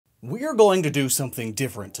We're going to do something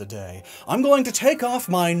different today. I'm going to take off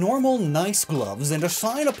my normal nice gloves and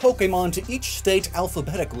assign a Pokemon to each state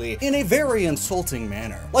alphabetically in a very insulting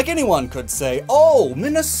manner. Like anyone could say, "Oh,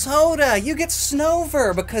 Minnesota, you get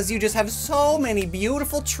Snover because you just have so many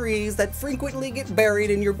beautiful trees that frequently get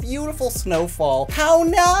buried in your beautiful snowfall. How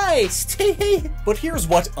nice!" But here's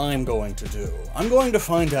what I'm going to do. I'm going to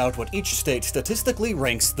find out what each state statistically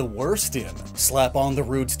ranks the worst in, slap on the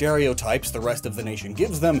rude stereotypes the rest of the nation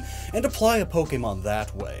gives them, and apply a Pokemon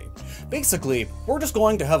that way. Basically, we're just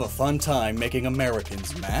going to have a fun time making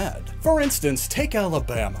Americans mad. For instance, take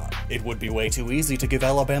Alabama. It would be way too easy to give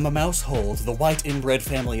Alabama Mousehold, the white inbred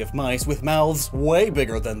family of mice with mouths way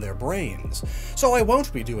bigger than their brains. So I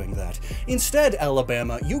won't be doing that. Instead,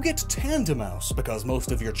 Alabama, you get Tandemouse, because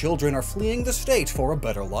most of your children are fleeing the state for a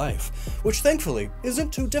better life, which thankfully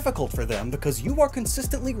isn't too difficult for them because you are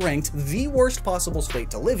consistently ranked the worst possible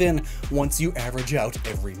state to live in once you average out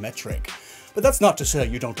every metric. But that's not to say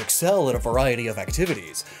you don't excel at a variety of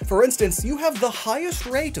activities. For instance, you have the highest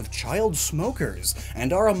rate of child smokers,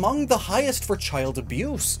 and are among the highest for child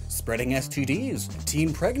abuse, spreading STDs,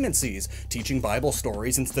 teen pregnancies, teaching Bible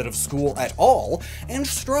stories instead of school at all, and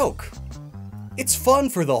stroke. It's fun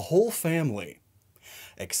for the whole family.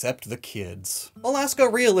 Except the kids. Alaska,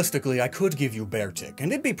 realistically, I could give you Beartic,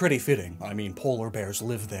 and it'd be pretty fitting. I mean, polar bears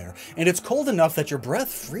live there, and it's cold enough that your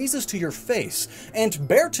breath freezes to your face, and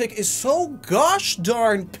Beartic is so gosh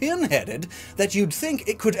darn pinheaded that you'd think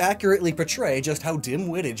it could accurately portray just how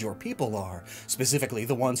dim-witted your people are, specifically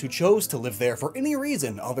the ones who chose to live there for any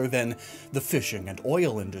reason other than the fishing and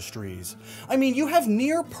oil industries. I mean, you have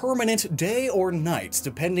near-permanent day or nights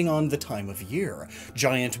depending on the time of year.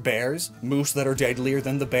 Giant bears, moose that are deadlier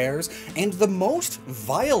than the bears, and the most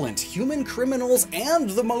violent human criminals and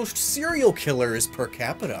the most serial killers per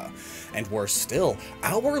capita. And worse still,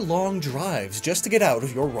 hour-long drives just to get out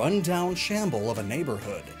of your run-down shamble of a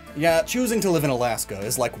neighborhood. Yeah, choosing to live in Alaska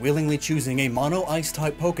is like willingly choosing a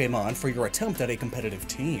mono-ice-type Pokemon for your attempt at a competitive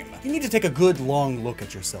team. You need to take a good long look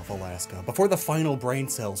at yourself, Alaska, before the final brain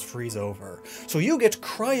cells freeze over. So you get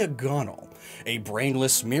Cryogonal, a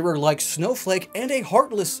brainless, mirror-like snowflake and a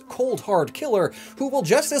heartless, cold hard killer who will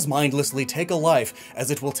just as mindlessly take a life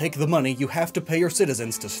as it will take the money you have to pay your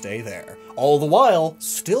citizens to stay there. All the while,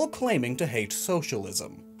 still claiming to hate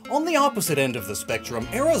socialism. On the opposite end of the spectrum,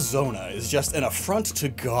 Arizona is just an affront to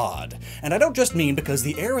God. And I don't just mean because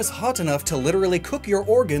the air is hot enough to literally cook your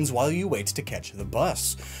organs while you wait to catch the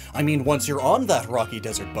bus. I mean, once you're on that rocky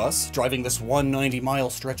desert bus, driving this 190-mile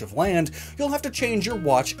stretch of land, you'll have to change your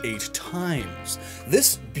watch 8 times.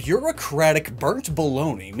 This bureaucratic burnt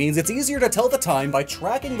baloney means it's easier to tell the time by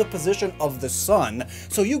tracking the position of the sun,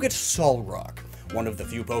 so you get Solrock, one of the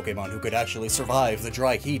few Pokemon who could actually survive the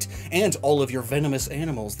dry heat and all of your venomous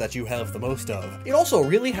animals that you have the most of. It also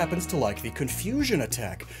really happens to like the Confusion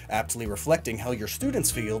attack, aptly reflecting how your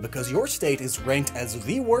students feel because your state is ranked as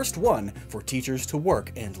the worst one for teachers to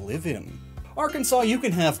work and live in. Arkansas, you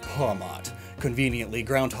can have Pawmot. Conveniently,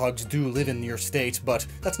 groundhogs do live in your state, but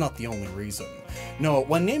that's not the only reason. No,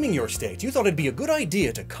 when naming your state, you thought it'd be a good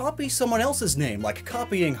idea to copy someone else's name, like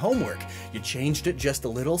copying homework. You changed it just a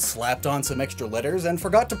little, slapped on some extra letters, and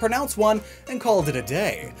forgot to pronounce one, and called it a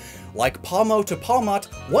day. Like Pomo to Pawmot,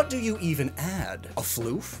 what do you even add? A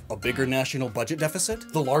floof? A bigger national budget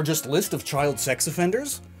deficit? The largest list of child sex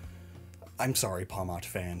offenders? I'm sorry, Pawmot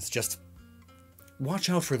fans, just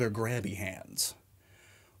watch out for their grabby hands,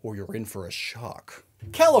 or you're in for a shock.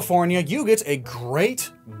 California, you get a great,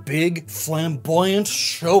 big, flamboyant,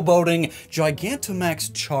 showboating,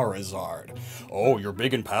 Gigantamax Charizard. Oh, you're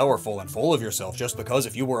big and powerful and full of yourself just because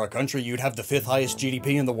if you were a country you'd have the 5th highest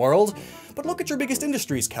GDP in the world? But look at your biggest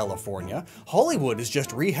industries, California. Hollywood is just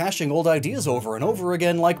rehashing old ideas over and over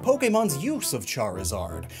again, like Pokemon's use of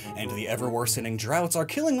Charizard. And the ever-worsening droughts are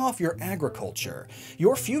killing off your agriculture.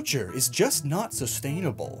 Your future is just not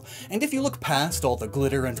sustainable. And if you look past all the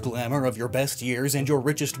glitter and glamour of your best years and your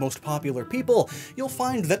richest, most popular people, you'll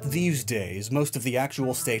find that these days, most of the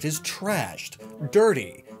actual state is trashed,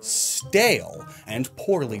 dirty, stale, and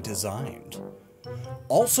poorly designed.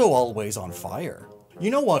 Also always on fire. You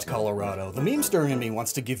know what, Colorado? The memester in me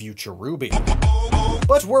wants to give you Cherubi.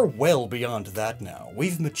 But we're well beyond that now.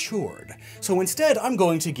 We've matured. So instead, I'm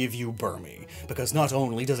going to give you Burmy, because not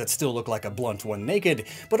only does it still look like a blunt when naked,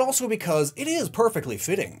 but also because it is perfectly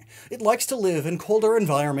fitting. It likes to live in colder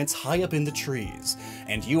environments high up in the trees.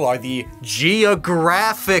 And you are the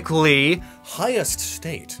geographically highest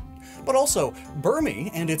state. But also, Burmy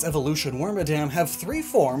and its evolution Wormadam have 3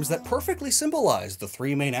 forms that perfectly symbolize the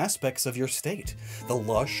 3 main aspects of your state. The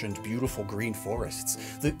lush and beautiful green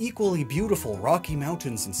forests, the equally beautiful rocky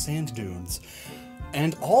mountains and sand dunes,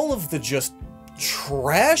 and all of the just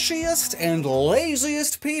trashiest and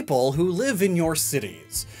laziest people who live in your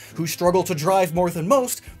cities, who struggle to drive more than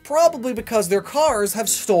most, probably because their cars have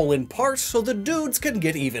stolen parts so the dudes can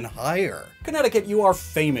get even higher. Connecticut, you are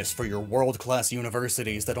famous for your world-class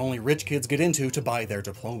universities that only rich kids get into to buy their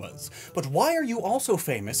diplomas. But why are you also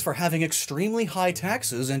famous for having extremely high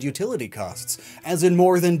taxes and utility costs, as in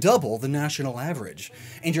more than double the national average?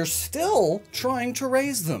 And you're still trying to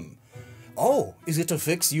raise them. Oh, is it to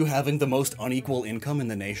fix you having the most unequal income in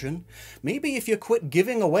the nation? Maybe if you quit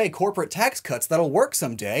giving away corporate tax cuts that'll work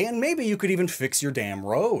someday, and maybe you could even fix your damn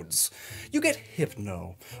roads. You get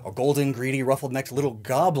Hypno, a golden, greedy, ruffled-necked little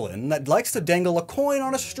goblin that likes to dangle a coin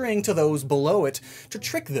on a string to those below it to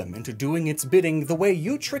trick them into doing its bidding the way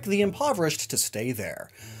you trick the impoverished to stay there.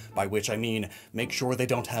 By which I mean, make sure they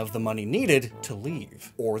don't have the money needed to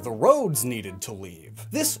leave, or the roads needed to leave.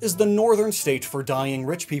 This is the northern state for dying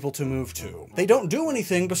rich people to move to. They don't do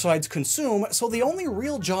anything besides consume, so the only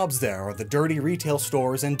real jobs there are the dirty retail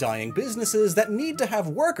stores and dying businesses that need to have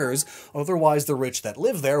workers, otherwise the rich that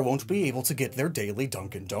live there won't be able to get their daily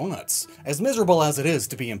Dunkin' Donuts. As miserable as it is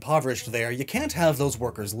to be impoverished there, you can't have those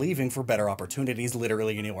workers leaving for better opportunities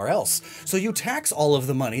literally anywhere else, so you tax all of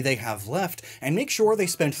the money they have left and make sure they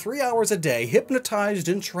spend 3 hours a day hypnotized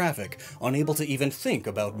in traffic, unable to even think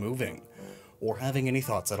about moving. Or having any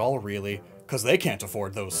thoughts at all, really, because they can't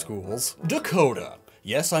afford those schools. Dakota.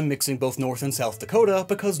 Yes, I'm mixing both North and South Dakota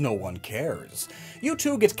because no one cares. You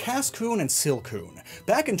two get Cascoon and Silcoon.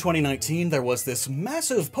 Back in 2019, there was this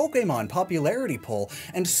massive Pokemon popularity poll,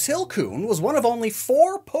 and Silcoon was one of only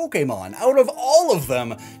 4 Pokemon out of all of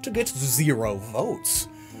them to get 0 votes.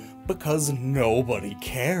 Because nobody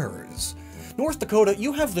cares. North Dakota,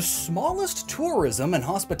 you have the smallest tourism and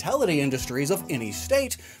hospitality industries of any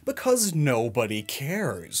state because nobody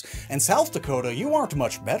cares. And South Dakota, you aren't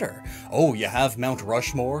much better. Oh, you have Mount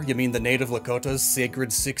Rushmore? You mean the native Lakota's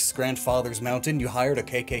sacred 6 grandfather's mountain you hired a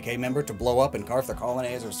KKK member to blow up and carve their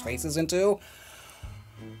colonizers' faces into?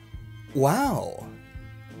 Wow.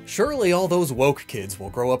 Surely all those woke kids will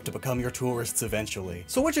grow up to become your tourists eventually.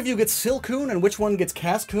 So which of you gets Silcoon and which one gets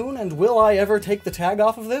Cascoon, and will I ever take the tag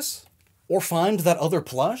off of this? Or find that other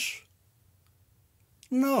plush?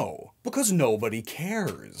 No, because nobody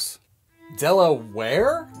cares.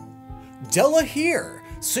 Delaware? Della here.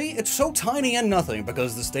 See, it's so tiny and nothing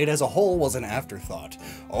because the state as a whole was an afterthought.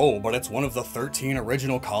 Oh, but it's one of the 13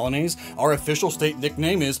 original colonies. Our official state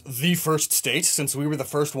nickname is the first state since we were the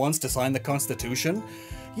first ones to sign the Constitution.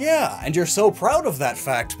 Yeah, and you're so proud of that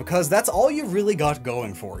fact because that's all you've really got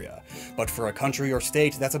going for you. But for a country or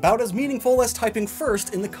state, that's about as meaningful as typing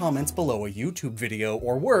first in the comments below a YouTube video,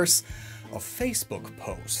 or worse, a Facebook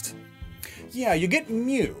post. Yeah, you get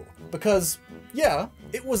Mew, because, yeah,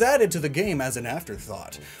 it was added to the game as an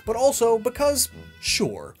afterthought, but also because,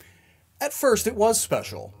 sure, at first it was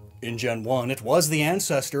special. In Gen 1, it was the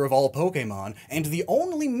ancestor of all Pokemon, and the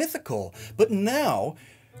only mythical, but now,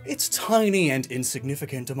 it's tiny and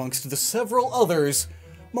insignificant amongst the several others,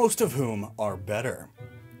 most of whom are better.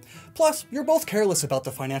 Plus, you're both careless about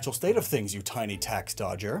the financial state of things, you tiny tax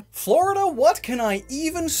dodger. Florida, what can I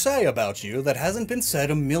even say about you that hasn't been said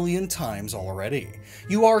a million times already?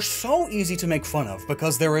 You are so easy to make fun of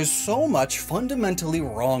because there is so much fundamentally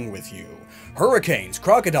wrong with you. Hurricanes,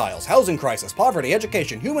 crocodiles, housing crisis, poverty,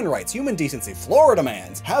 education, human rights, human decency, Florida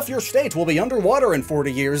mans. Half your state will be underwater in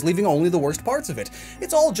 40 years, leaving only the worst parts of it.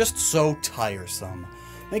 It's all just so tiresome.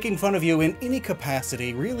 Making fun of you in any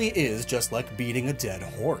capacity really is just like beating a dead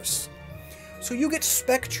horse. So you get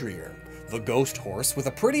Spectrier, the ghost horse with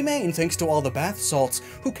a pretty mane thanks to all the bath salts,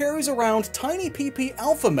 who carries around tiny PP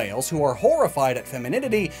alpha males who are horrified at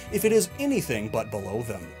femininity if it is anything but below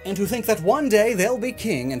them, and who think that one day they'll be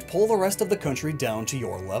king and pull the rest of the country down to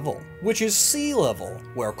your level, which is sea level,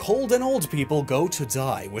 where cold and old people go to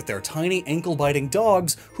die with their tiny ankle-biting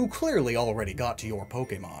dogs who clearly already got to your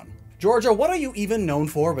Pokemon. Georgia, what are you even known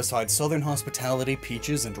for besides southern hospitality,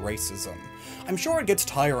 peaches, and racism? I'm sure it gets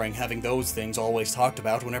tiring having those things always talked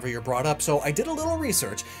about whenever you're brought up, so I did a little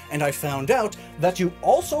research, and I found out that you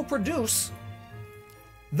also produce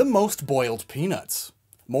the most boiled peanuts.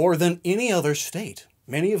 More than any other state,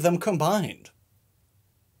 many of them combined.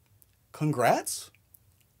 Congrats?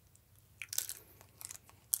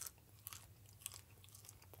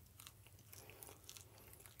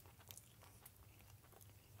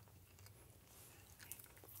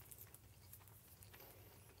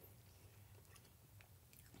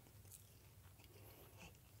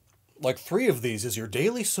 Like 3 of these is your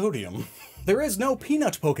daily sodium. There is no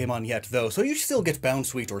peanut Pokemon yet though, so you still get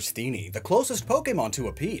Bounsweet or Steenie, the closest Pokemon to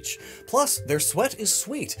a peach. Plus, their sweat is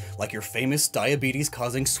sweet, like your famous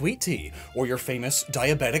diabetes-causing sweet tea, or your famous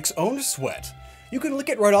diabetic's own sweat. You can lick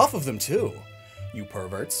it right off of them too. You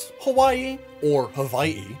perverts. Hawaii, or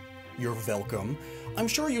Hawaii, you're welcome. I'm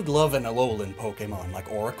sure you'd love an Alolan Pokemon like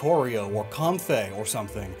Oricorio or Comfey or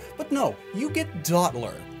something, but no, you get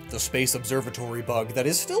Dottler, the space observatory bug that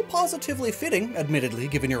is still positively fitting, admittedly,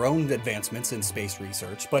 given your own advancements in space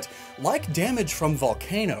research, but like damage from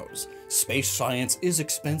volcanoes, space science is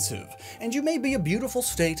expensive, and you may be a beautiful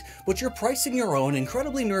state, but you're pricing your own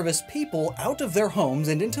incredibly nervous people out of their homes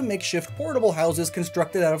and into makeshift portable houses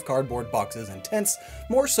constructed out of cardboard boxes and tents,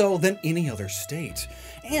 more so than any other state.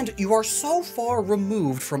 And you are so far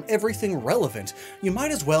removed from everything relevant, you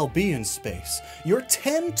might as well be in space. You're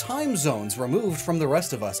 10 time zones removed from the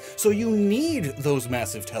rest of us, so you need those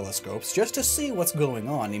massive telescopes just to see what's going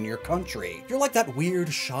on in your country. You're like that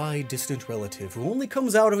weird, shy, distant relative who only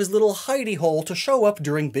comes out of his little hidey hole to show up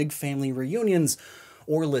during big family reunions,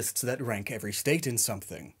 or lists that rank every state in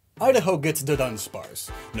something. Idaho gets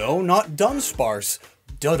Dudunsparce. No, not Dunsparce,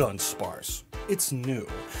 Dudunsparce. It's new,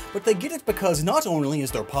 but they get it because not only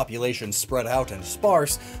is their population spread out and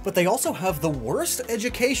sparse, but they also have the worst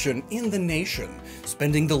education in the nation.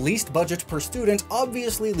 Spending the least budget per student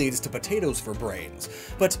obviously leads to potatoes for brains,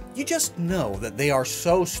 but you just know that they are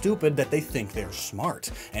so stupid that they think they're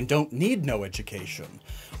smart, and don't need no education.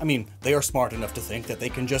 I mean, they are smart enough to think that they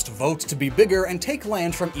can just vote to be bigger and take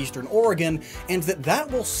land from Eastern Oregon, and that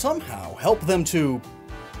will somehow help them to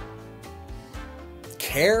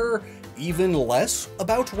care even less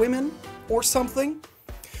about women or something.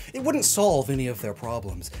 It wouldn't solve any of their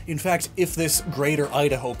problems. In fact, if this greater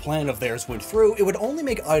Idaho plan of theirs went through, it would only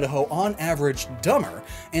make Idaho on average dumber,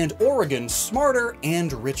 and Oregon smarter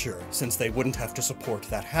and richer, since they wouldn't have to support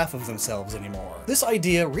that half of themselves anymore. This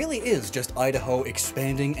idea really is just Idaho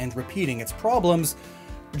expanding and repeating its problems,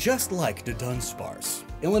 just like the Dunsparce.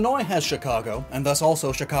 Illinois has Chicago, and thus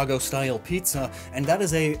also Chicago-style pizza, and that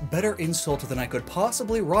is a better insult than I could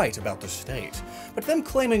possibly write about the state. But them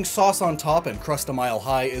claiming sauce on top and crust a mile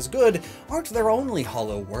high is good aren't their only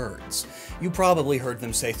hollow words. You probably heard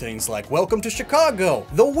them say things like, "Welcome to Chicago,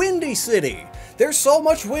 the Windy City! There's so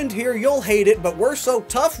much wind here you'll hate it, but we're so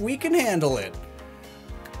tough we can handle it."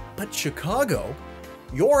 But Chicago?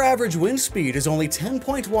 Your average wind speed is only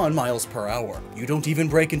 10.1 miles per hour. You don't even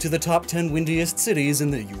break into the top 10 windiest cities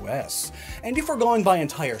in the US. And if we're going by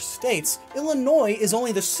entire states, Illinois is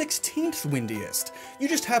only the 16th windiest. You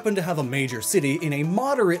just happen to have a major city in a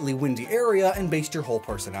moderately windy area and based your whole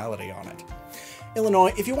personality on it.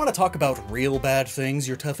 Illinois, if you want to talk about real bad things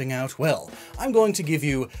you're toughing out, well, I'm going to give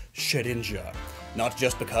you Shedinja. Not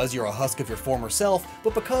just because you're a husk of your former self,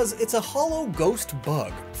 but because it's a hollow ghost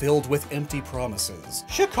bug filled with empty promises.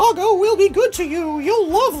 Chicago will be good to you, you'll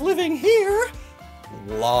love living here!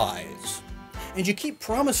 Lies. And you keep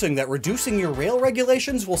promising that reducing your rail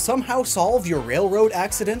regulations will somehow solve your railroad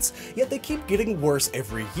accidents, yet they keep getting worse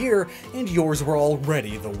every year, and yours were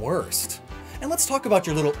already the worst. And let's talk about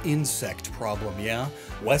your little insect problem, yeah?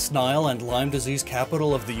 West Nile and Lyme disease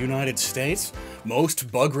capital of the United States?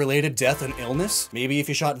 Most bug-related death and illness? Maybe if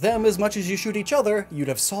you shot them as much as you shoot each other, you'd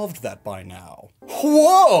have solved that by now.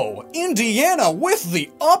 Whoa! Indiana with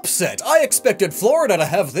the upset! I expected Florida to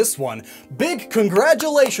have this one. Big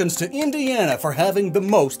congratulations to Indiana for having the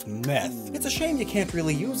most meth. It's a shame you can't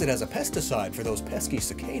really use it as a pesticide for those pesky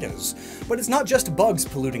cicadas. But it's not just bugs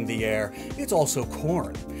polluting the air, it's also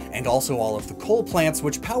corn. And also all of the coal plants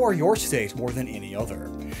which power your state more than any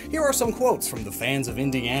other. Here are some quotes from the fans of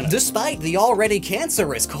Indiana. "Despite the already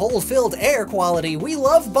cancerous coal-filled air quality, we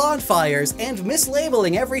love bonfires and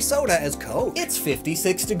mislabeling every soda as Coke. It's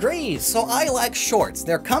 56 degrees, so I like shorts.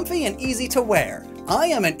 They're comfy and easy to wear. I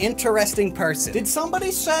am an interesting person." Did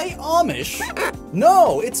somebody say Amish?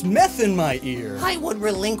 No, it's meth in my ear. "I would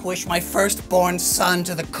relinquish my firstborn son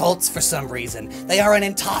to the Colts for some reason. They are an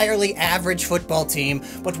entirely average football team,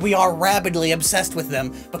 but we are rabidly obsessed with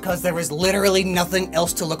them because there is literally nothing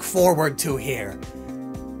else to look forward to here.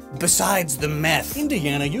 Besides the meth."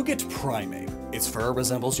 Indiana, you get Primate. Its fur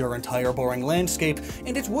resembles your entire boring landscape,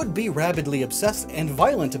 and it would be rabidly obsessed and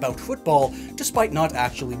violent about football, despite not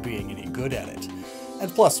actually being any good at it.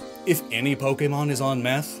 And plus, if any Pokemon is on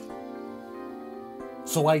meth...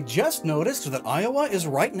 So I just noticed that Iowa is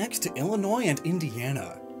right next to Illinois and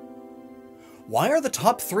Indiana. Why are the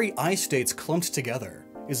top 3 I states clumped together?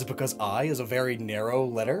 Is it because I is a very narrow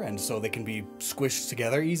letter, and so they can be squished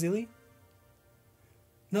together easily?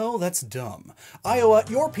 No, that's dumb. Iowa,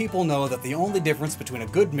 your people know that the only difference between a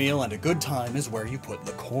good meal and a good time is where you put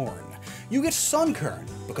the corn. You get Sunkern,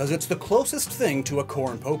 because it's the closest thing to a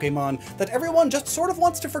corn Pokemon that everyone just sort of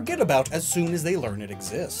wants to forget about as soon as they learn it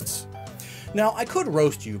exists. Now, I could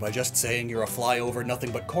roast you by just saying you're a flyover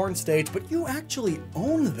nothing but corn state, but you actually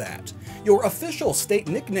own that. Your official state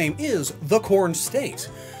nickname is the Corn State.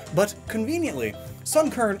 But conveniently,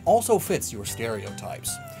 Sunkern also fits your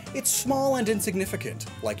stereotypes. It's small and insignificant,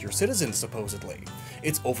 like your citizens supposedly.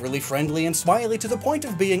 It's overly friendly and smiley to the point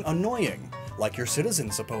of being annoying, like your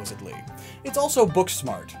citizens supposedly. It's also book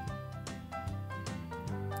smart.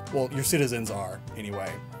 Well, your citizens are,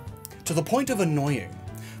 anyway. To the point of annoying.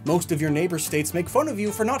 Most of your neighbor states make fun of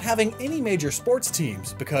you for not having any major sports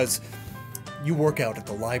teams because you work out at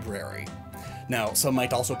the library. Now, some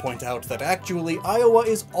might also point out that actually Iowa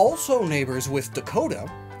is also neighbors with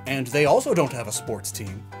Dakota, and they also don't have a sports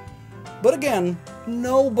team. But again,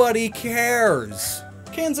 nobody cares.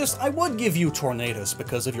 Kansas, I would give you Tornadus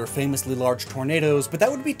because of your famously large tornadoes, but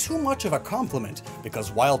that would be too much of a compliment,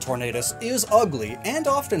 because while Tornadus is ugly and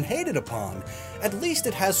often hated upon, at least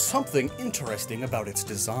it has something interesting about its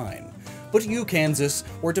design. But you, Kansas,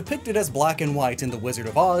 were depicted as black and white in The Wizard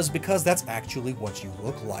of Oz because that's actually what you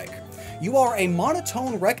look like. You are a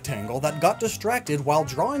monotone rectangle that got distracted while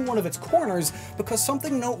drawing one of its corners because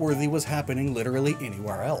something noteworthy was happening literally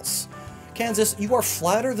anywhere else. Kansas, you are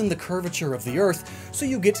flatter than the curvature of the Earth, so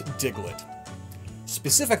you get Diglett.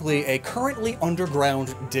 Specifically, a currently underground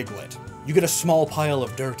Diglett. You get a small pile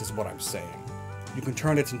of dirt is what I'm saying. You can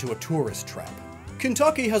turn it into a tourist trap.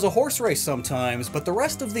 Kentucky has a horse race sometimes, but the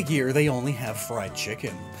rest of the year they only have fried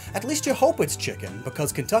chicken. At least you hope it's chicken,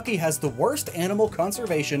 because Kentucky has the worst animal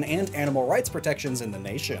conservation and animal rights protections in the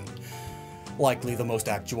nation. Likely the most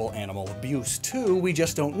actual animal abuse too, we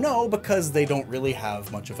just don't know because they don't really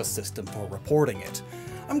have much of a system for reporting it.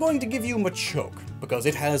 I'm going to give you Machoke, because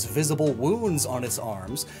it has visible wounds on its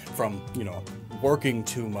arms from, working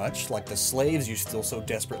too much, like the slaves you still so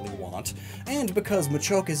desperately want, and because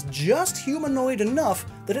Machoke is just humanoid enough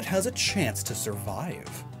that it has a chance to survive.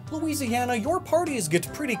 Loisiana, your parties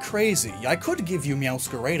get pretty crazy. I could give you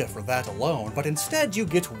Meowscarada for that alone, but instead you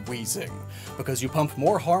get Wheezing, because you pump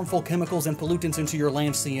more harmful chemicals and pollutants into your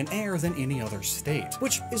land, sea, and air than any other state,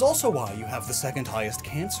 which is also why you have the second highest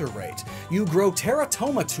cancer rate. You grow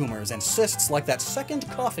teratoma tumors and cysts like that second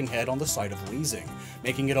coughing head on the side of Wheezing,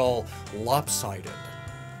 making it all lopsided.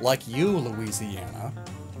 Like you, Loisiana,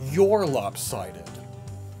 you're lopsided.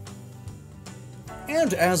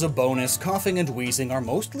 And as a bonus, coughing and wheezing are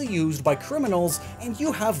mostly used by criminals, and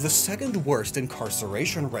you have the second worst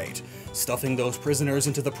incarceration rate, stuffing those prisoners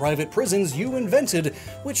into the private prisons you invented,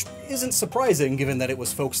 which isn't surprising given that it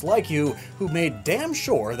was folks like you who made damn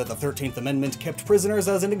sure that the 13th Amendment kept prisoners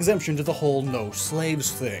as an exemption to the whole no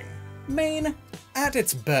slaves thing. Maine, at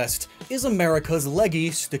its best, is America's leggy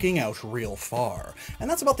sticking out real far, and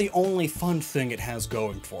that's about the only fun thing it has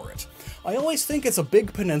going for it. I always think it's a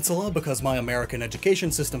big peninsula because my American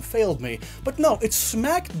education system failed me, but no, it's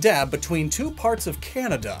smack dab between two parts of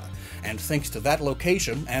Canada. And thanks to that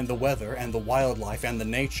location, and the weather, and the wildlife, and the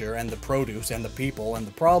nature, and the produce, and the people, and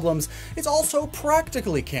the problems, it's also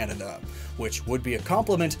practically Canada, which would be a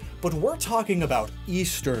compliment, but we're talking about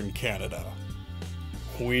Eastern Canada.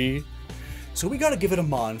 So we gotta give it a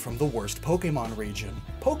mon from the worst Pokemon region,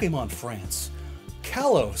 Pokemon France.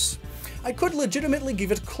 Kalos. I could legitimately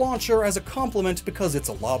give it Clauncher as a compliment because it's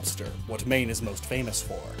a lobster, what Maine is most famous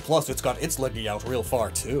for. Plus it's got its leggy out real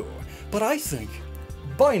far too. But I think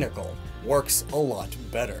Binacle works a lot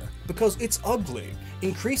better because it's ugly,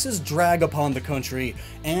 increases drag upon the country,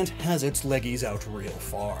 and has its leggies out real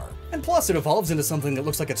far. And plus it evolves into something that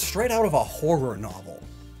looks like it's straight out of a horror novel.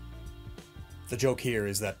 The joke here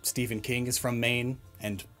is that Stephen King is from Maine,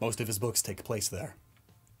 and most of his books take place there.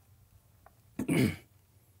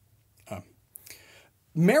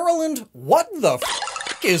 Maryland, what the f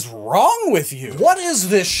is wrong with you? What is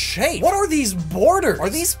this shape? What are these borders? Are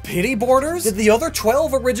these pity borders? Did the other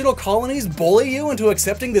 12 original colonies bully you into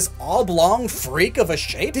accepting this oblong freak of a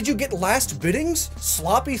shape? Did you get last biddings?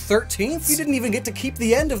 Sloppy 13th? You didn't even get to keep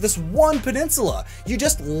the end of this one peninsula. You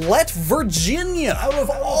just let Virginia, out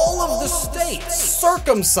of all of the states,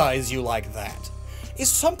 circumcise you like that.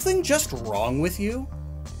 Is something just wrong with you?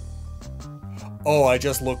 Oh, I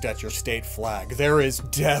just looked at your state flag. There is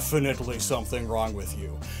definitely something wrong with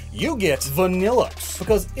you. You get Vanillux,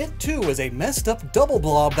 because it too is a messed up double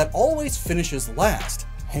blob that always finishes last.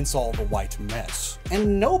 hence all the white mess.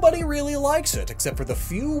 And nobody really likes it, except for the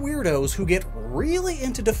few weirdos who get really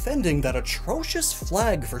into defending that atrocious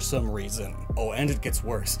flag for some reason. Oh, and it gets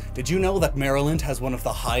worse. Did you know that Maryland has one of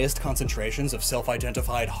the highest concentrations of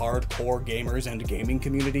self-identified hardcore gamers and gaming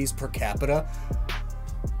communities per capita?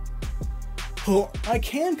 Oh, I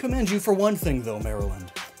can commend you for one thing though,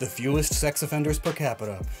 Maryland. The fewest sex offenders per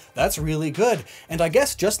capita. That's really good, and I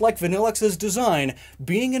guess just like Vanillex's design,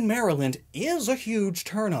 being in Maryland is a huge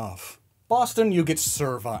turnoff. Boston, you get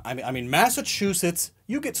Servine. I mean, Massachusetts,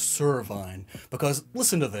 you get Servine. Because,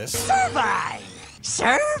 listen to this. Servine!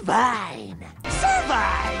 Servine!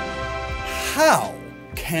 Servine! How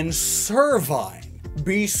can Servine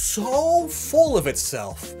be so full of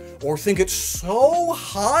itself, or think it's so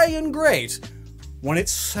high and great, when it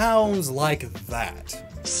sounds like that?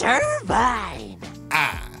 Servine!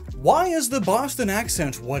 Ah. Why is the Boston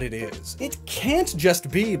accent what it is? It can't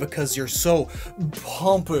just be because you're so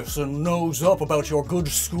pompous and nose up about your good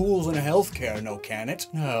schools and healthcare, no, can it?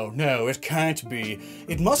 No, it can't be.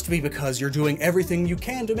 It must be because you're doing everything you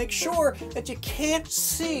can to make sure that you can't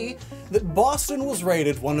see that Boston was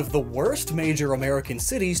rated one of the worst major American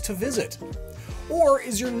cities to visit. Or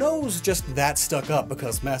is your nose just that stuck up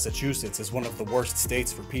because Massachusetts is one of the worst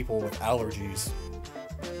states for people with allergies?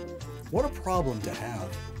 What a problem to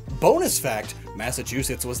have. Bonus fact,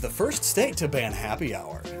 Massachusetts was the first state to ban happy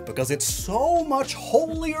hour, because it's so much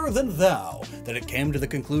holier than thou that it came to the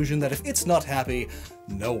conclusion that if it's not happy,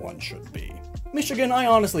 no one should be. Michigan, I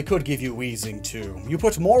honestly could give you wheezing too. You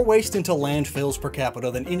put more waste into landfills per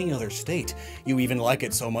capita than any other state. You even like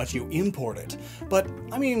it so much you import it. But,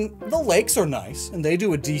 I mean, the lakes are nice, and they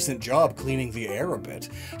do a decent job cleaning the air a bit.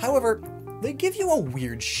 However, they give you a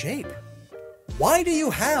weird shape. Why do you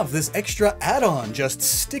have this extra add-on just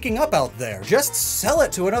sticking up out there? Just sell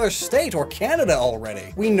it to another state or Canada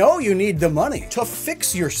already. We know you need the money to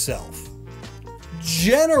fix yourself.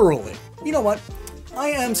 Generally. You know what? I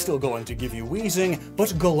am still going to give you wheezing,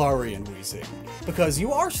 but Galarian wheezing. Because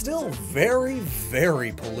you are still very,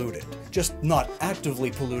 very polluted. Just not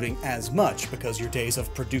actively polluting as much because your days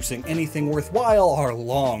of producing anything worthwhile are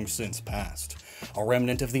long since past. A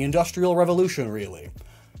remnant of the Industrial Revolution, really.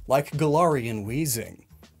 Like Galarian wheezing,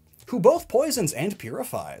 who both poisons and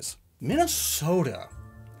purifies. Minnesota.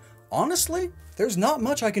 Honestly, there's not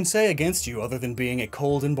much I can say against you other than being a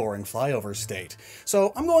cold and boring flyover state,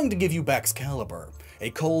 so I'm going to give you Baxcalibur, a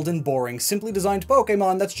cold and boring, simply designed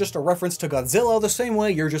Pokemon that's just a reference to Godzilla the same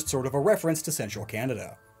way you're just sort of a reference to Central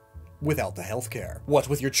Canada. Without the healthcare. What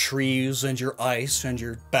with your trees and your ice and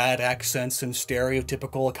your bad accents and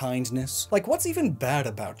stereotypical kindness? Like, what's even bad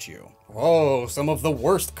about you? Oh, some of the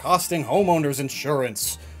worst costing homeowners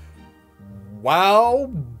insurance. Wow,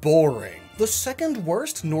 boring. The second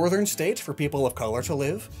worst northern state for people of color to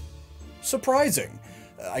live? Surprising.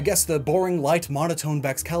 I guess the boring, light, monotone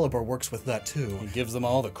Baxcalibur works with that too. It gives them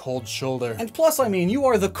all the cold shoulder. And plus, I mean, you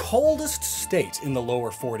are the coldest state in the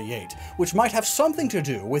lower 48, which might have something to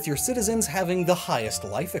do with your citizens having the highest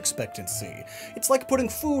life expectancy. It's like putting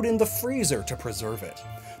food in the freezer to preserve it.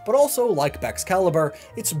 But also, like Baxcalibur,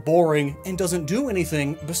 it's boring and doesn't do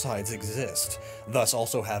anything besides exist, thus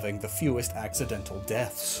also having the fewest accidental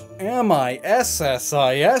deaths.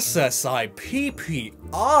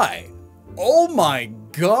 M-I-S-S-I-S-S-I-P-P-I. Oh my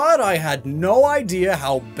god, I had no idea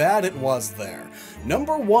how bad it was there.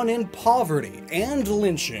 Number 1 in poverty, and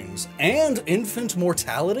lynchings, and infant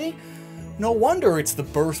mortality? No wonder it's the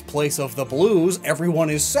birthplace of the blues. Everyone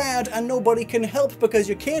is sad, and nobody can help because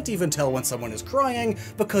you can't even tell when someone is crying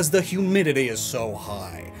because the humidity is so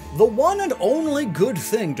high. The one and only good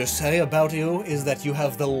thing to say about you is that you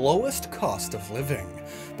have the lowest cost of living.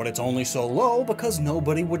 But it's only so low because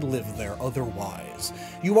nobody would live there otherwise.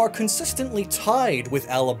 You are consistently tied with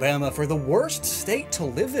Alabama for the worst state to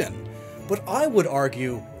live in. But I would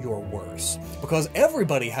argue you're worse, because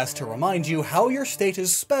everybody has to remind you how your state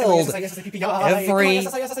is spelled every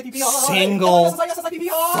single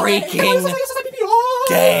freaking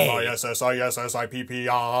day.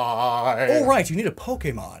 Oh right, you need a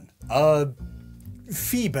Pokemon.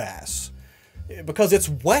 Feebas. Because it's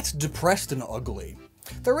wet, depressed, and ugly.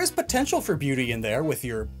 There is potential for beauty in there with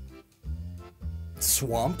your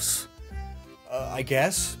swamps, I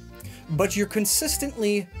guess. But you're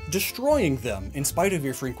consistently destroying them in spite of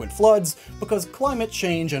your frequent floods because climate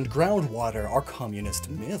change and groundwater are communist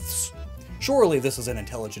myths. Surely this is an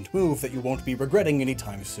intelligent move that you won't be regretting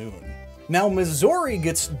anytime soon. Now, Missouri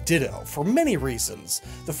gets ditto for many reasons.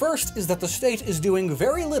 The first is that the state is doing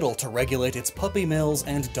very little to regulate its puppy mills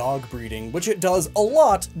and dog breeding, which it does a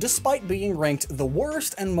lot despite being ranked the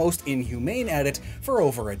worst and most inhumane at it for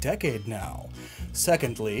over a decade now.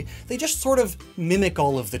 Secondly, they just sort of mimic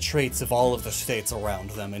all of the traits of all of the states around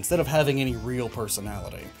them instead of having any real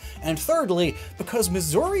personality. And thirdly, because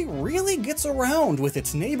Missouri really gets around with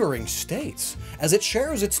its neighboring states, as it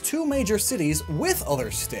shares its two major cities with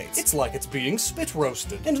other states. It's like it's being spit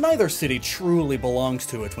roasted. And neither city truly belongs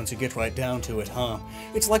to it once you get right down to it, huh?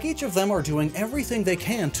 It's like each of them are doing everything they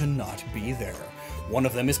can to not be there. One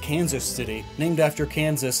of them is Kansas City, named after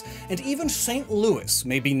Kansas, and even St. Louis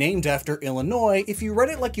may be named after Illinois if you read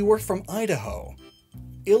it like you were from Idaho.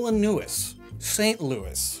 Illinois, St.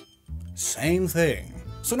 Louis, same thing.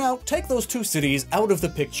 So now take those two cities out of the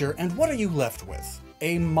picture and what are you left with?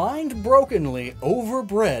 A mind-brokenly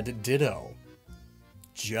overbred ditto.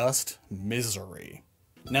 Just misery.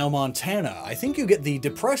 Now Montana, I think you get the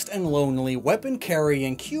depressed and lonely,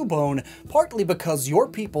 weapon-carrying Cubone partly because your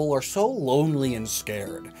people are so lonely and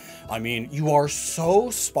scared. I mean, you are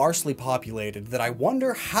so sparsely populated that I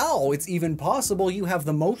wonder how it's even possible you have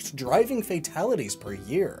the most driving fatalities per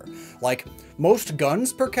year. Like, most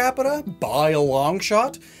guns per capita, by a long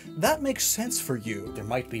shot? That makes sense for you. There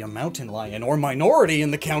might be a mountain lion or minority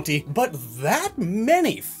in the county, but that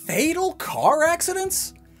many fatal car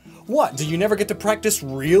accidents? What, do you never get to practice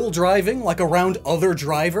real driving, like around other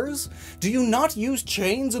drivers? Do you not use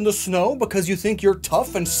chains in the snow because you think you're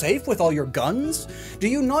tough and safe with all your guns? Do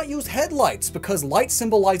you not use headlights because light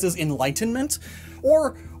symbolizes enlightenment?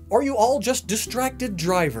 Or are you all just distracted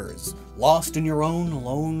drivers, lost in your own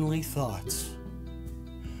lonely thoughts?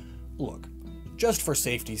 Look, just for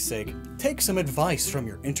safety's sake, take some advice from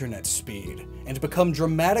your internet speed, and become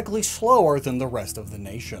dramatically slower than the rest of the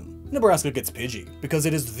nation. Nebraska gets pidgy, because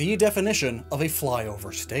it is the definition of a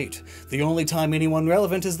flyover state. The only time anyone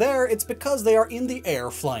relevant is there, it's because they are in the air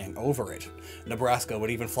flying over it. Nebraska would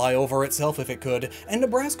even fly over itself if it could, and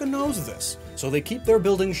Nebraska knows this, so they keep their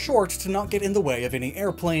buildings short to not get in the way of any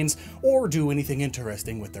airplanes or do anything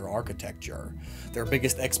interesting with their architecture. Their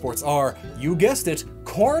biggest exports are, you guessed it,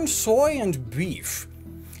 corn, soy, and beef.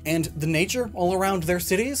 And the nature all around their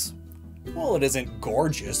cities? Well, it isn't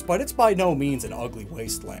gorgeous, but it's by no means an ugly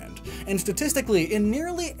wasteland. And statistically, in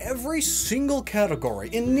nearly every single category,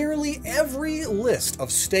 in nearly every list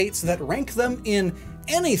of states that rank them in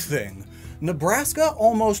anything, Nebraska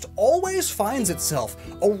almost always finds itself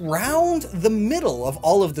around the middle of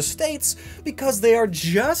all of the states because they are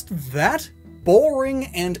just that boring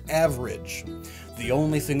and average. The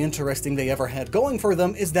only thing interesting they ever had going for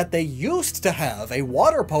them is that they used to have a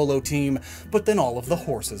water polo team, but then all of the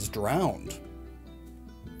horses drowned.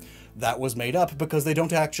 That was made up because they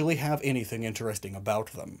don't actually have anything interesting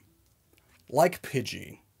about them. Like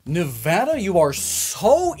Pidgey. Nevada, you are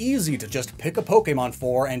so easy to just pick a Pokemon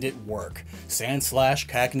for and it work. Sandslash,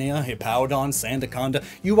 Cacnea, Hippowdon, Sandaconda,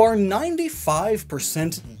 you are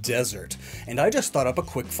 95% desert. And I just thought up a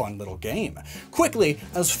quick fun little game. Quickly,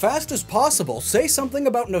 as fast as possible, say something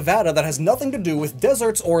about Nevada that has nothing to do with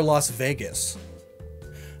deserts or Las Vegas.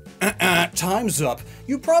 Time's up.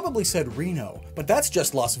 You probably said Reno, but that's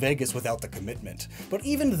just Las Vegas without the commitment. But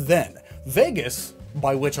even then, Vegas,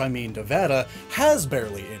 by which I mean Nevada, has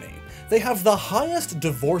barely any. They have the highest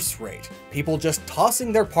divorce rate, people just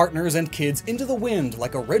tossing their partners and kids into the wind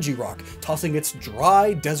like a Regirock tossing its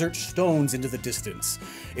dry desert stones into the distance.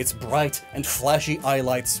 Its bright and flashy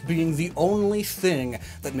eyelights being the only thing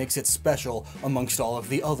that makes it special amongst all of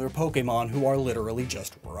the other Pokemon who are literally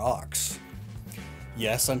just rocks.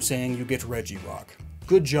 Yes, I'm saying you get Regirock.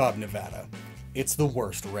 Good job, Nevada. It's the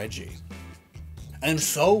worst Reggie. And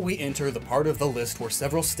so we enter the part of the list where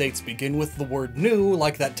several states begin with the word new,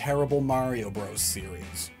 like that terrible Mario Bros.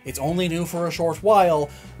 Series. It's only new for a short while,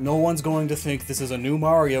 no one's going to think this is a new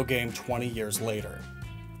Mario game 20 years later.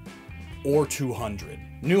 Or 200.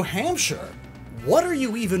 New Hampshire? What are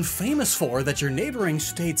you even famous for that your neighboring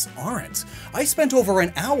states aren't? I spent over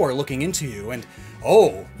an hour looking into you and,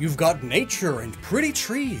 oh, you've got nature and pretty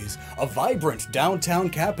trees, a vibrant downtown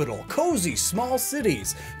capital, cozy small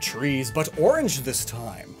cities, trees but orange this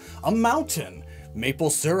time, a mountain, maple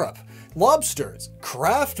syrup, lobsters,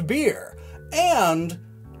 craft beer, and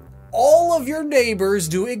all of your neighbors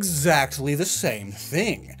do exactly the same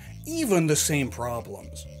thing, even the same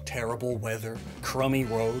problems. Terrible weather, crummy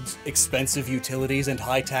roads, expensive utilities, and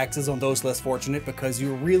high taxes on those less fortunate because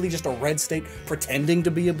you're really just a red state pretending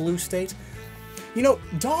to be a blue state. You know,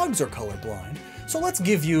 dogs are colorblind, so let's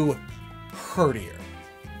give you Herdier.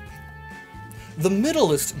 The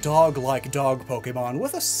middleest dog-like dog Pokemon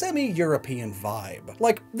with a semi-European vibe.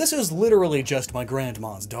 Like, this is literally just my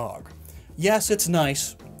grandma's dog. Yes, it's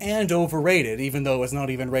nice, and overrated, even though it's not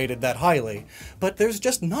even rated that highly, but there's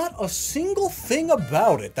just not a single thing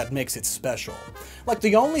about it that makes it special. Like,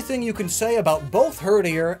 the only thing you can say about both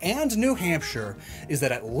Herdier and New Hampshire is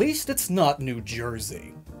that at least it's not New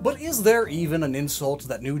Jersey. But is there even an insult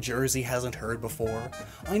that New Jersey hasn't heard before?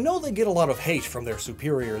 I know they get a lot of hate from their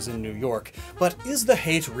superiors in New York, but is the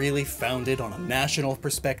hate really founded on a national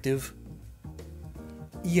perspective?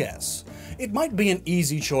 Yes. It might be an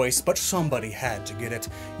easy choice, but somebody had to get it.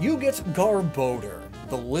 You get Garboder,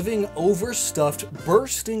 the living, overstuffed,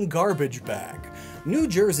 bursting garbage bag. New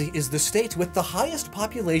Jersey is the state with the highest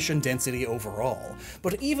population density overall,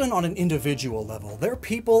 but even on an individual level, their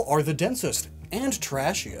people are the densest and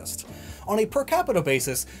trashiest. On a per capita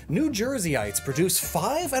basis, New Jerseyites produce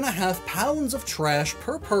 5.5 pounds of trash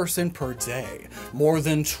per person per day, more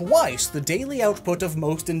than twice the daily output of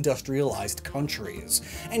most industrialized countries.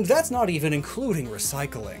 And that's not even including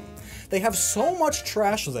recycling. They have so much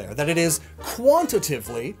trash there that it is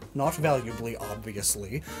quantitatively, not valuably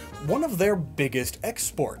obviously, one of their biggest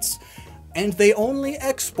exports. And they only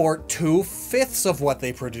export 2/5 of what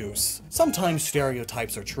they produce. Sometimes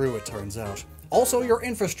stereotypes are true, it turns out. Also, your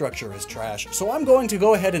infrastructure is trash, so I'm going to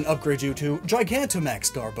go ahead and upgrade you to Gigantamax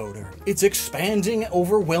Garboder. Its expanding,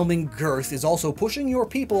 overwhelming girth is also pushing your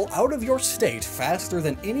people out of your state faster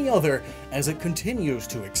than any other as it continues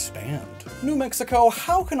to expand. New Mexico,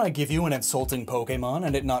 how can I give you an insulting Pokemon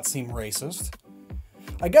and it not seem racist?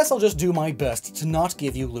 I guess I'll just do my best to not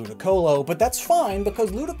give you Ludicolo, but that's fine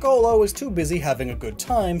because Ludicolo is too busy having a good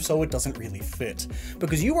time, so it doesn't really fit.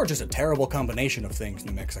 Because you are just a terrible combination of things,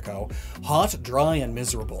 New Mexico. Hot, dry, and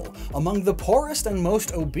miserable. Among the poorest and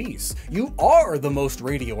most obese. You are the most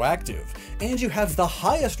radioactive. And you have the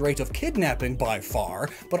highest rate of kidnapping by far,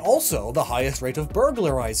 but also the highest rate of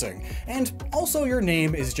burglarizing. And also your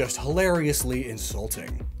name is just hilariously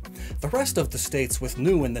insulting. The rest of the states with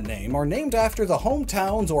New in the name are named after the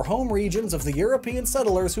hometowns or home regions of the European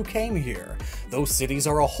settlers who came here. Those cities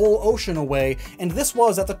are a whole ocean away, and this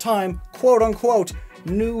was, at the time, quote-unquote,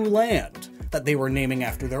 new land that they were naming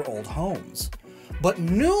after their old homes. But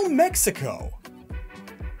New Mexico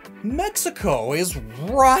is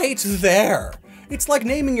right there. It's like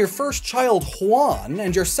naming your first child Juan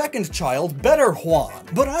and your second child Better Juan.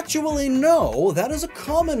 But actually no, that is a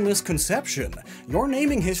common misconception. Your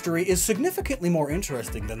naming history is significantly more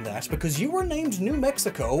interesting than that because you were named New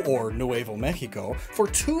Mexico, or Nuevo Mexico, for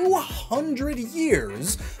 200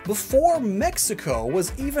 years before Mexico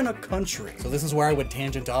was even a country. So this is where I would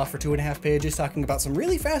tangent off for 2.5 pages talking about some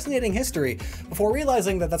really fascinating history before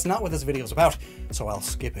realizing that that's not what this video is about, so I'll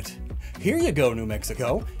skip it. Here you go, New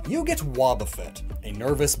Mexico. You get Wobbuffet, a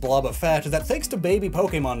nervous blob of fat that, thanks to baby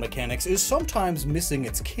Pokemon mechanics, is sometimes missing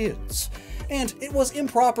its kids. And it was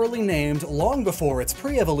improperly named long before its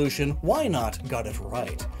pre-evolution Why-Not got it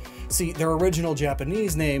right. See, their original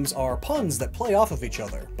Japanese names are puns that play off of each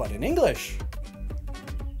other, but in English...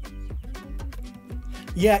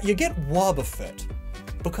 Yeah, you get Wobbuffet.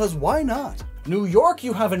 Because why not? New York,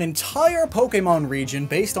 you have an entire Pokemon region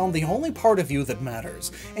based on the only part of you that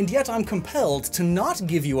matters, and yet I'm compelled to not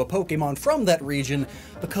give you a Pokemon from that region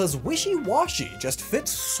because Wishy-Washy just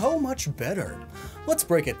fits so much better. Let's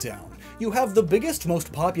break it down. You have the biggest,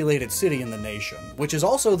 most populated city in the nation, which is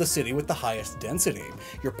also the city with the highest density.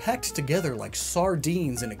 You're packed together like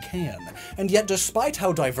sardines in a can, and yet despite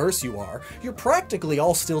how diverse you are, you're practically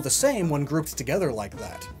all still the same when grouped together like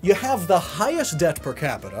that. You have the highest debt per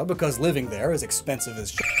capita because living there is expensive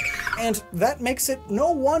as shit, and that makes it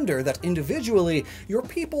no wonder that individually, your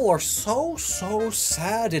people are so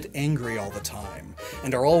sad and angry all the time,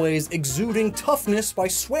 and are always exuding toughness by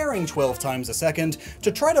swearing 12 times a second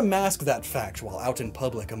to try to mask that fact while out in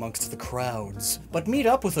public amongst the crowds. But meet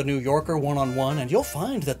up with a New Yorker one-on-one and you'll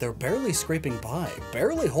find that they're barely scraping by,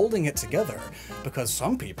 barely holding it together, because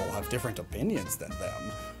some people have different opinions than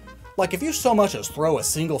them. Like, if you so much as throw a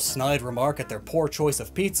single snide remark at their poor choice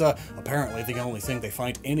of pizza, apparently the only thing they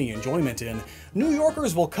find any enjoyment in, New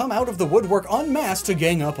Yorkers will come out of the woodwork en masse to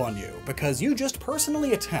gang up on you, because you just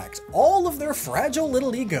personally attacked all of their fragile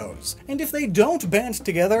little egos. And if they don't band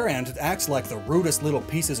together and act like the rudest little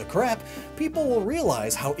pieces of crap, people will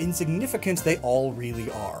realize how insignificant they all really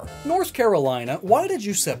are. North Carolina, why did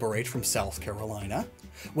you separate from South Carolina?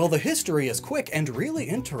 Well, the history is quick and really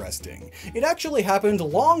interesting. It actually happened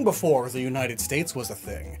long before the United States was a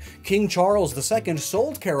thing. King Charles II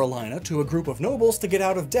sold Carolina to a group of nobles to get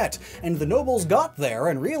out of debt, and the nobles got there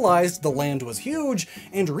and realized the land was huge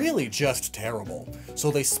and really just terrible.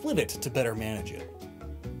 So they split it to better manage it.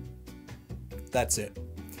 That's it.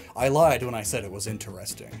 I lied when I said it was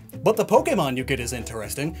interesting. But the Pokemon you get is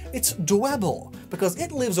interesting. It's Dwebble, because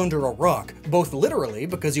it lives under a rock, both literally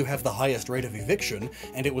because you have the highest rate of eviction,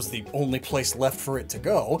 and it was the only place left for it to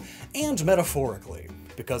go, and metaphorically,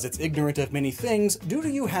 because it's ignorant of many things due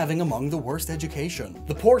to you having among the worst education.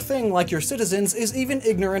 The poor thing, like your citizens, is even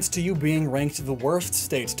ignorant to you being ranked the worst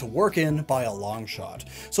state to work in by a long shot,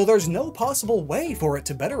 so there's no possible way for it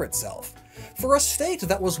to better itself. For a state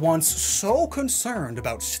that was once so concerned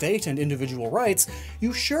about state and individual rights,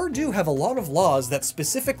 you sure do have a lot of laws that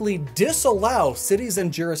specifically disallow cities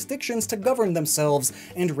and jurisdictions to govern themselves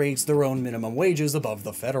and raise their own minimum wages above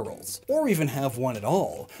the federals. Or even have one at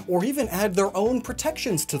all. Or even add their own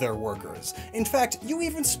protections to their workers. In fact, you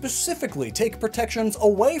even specifically take protections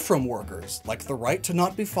away from workers, like the right to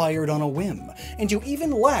not be fired on a whim. And you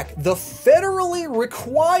even lack the federally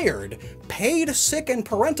required paid sick and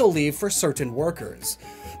parental leave for certain workers.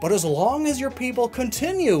 But as long as your people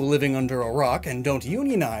continue living under a rock and don't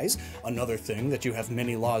unionize, another thing that you have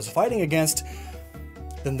many laws fighting against,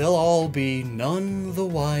 then they'll all be none the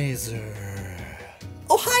wiser.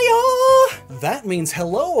 Ohio! That means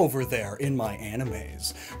hello over there in my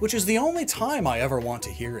animes, which is the only time I ever want to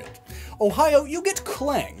hear it. Ohio, you get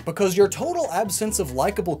clang because your total absence of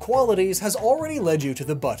likable qualities has already led you to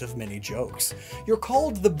the butt of many jokes. You're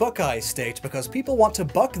called the Buckeye State because people want to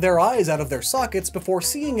buck their eyes out of their sockets before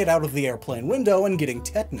seeing it out of the airplane window and getting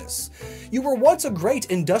tetanus. You were once a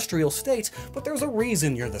great industrial state, but there's a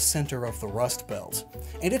reason you're the center of the Rust Belt.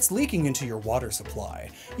 And it's leaking into your water supply.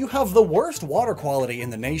 You have the worst water quality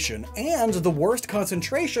in the nation and the worst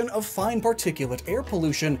concentration of fine particulate air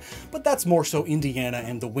pollution, but that's more so Indiana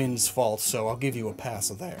and the wind's fault, so I'll give you a pass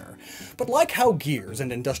there. But like how gears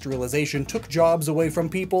and industrialization took jobs away from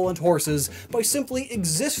people and horses, by simply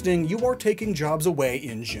existing you are taking jobs away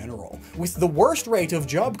in general, with the worst rate of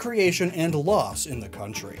job creation and loss in the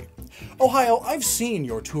country. Ohio, I've seen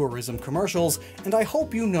your tourism commercials, and I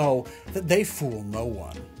hope you know that they fool no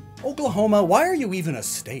one. Oklahoma, why are you even a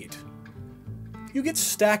state? You get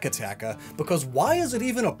Stack-a-Tacka because why is it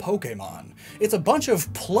even a Pokemon? It's a bunch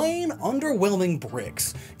of plain, underwhelming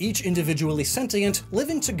bricks, each individually sentient,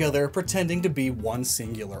 living together pretending to be one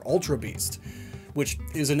singular Ultra Beast, which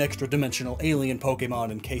is an extra-dimensional alien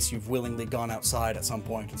Pokemon in case you've willingly gone outside at some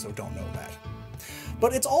point and so don't know that.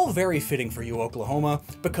 But it's all very fitting for you, Oklahoma,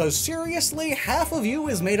 because seriously, half of you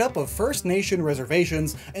is made up of First Nation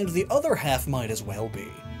reservations, and the other half might as well be.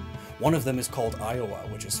 One of them is called Iowa,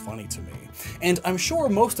 which is funny to me. And I'm sure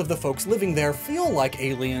most of the folks living there feel like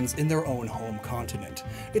aliens in their own home continent.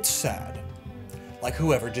 It's sad. Like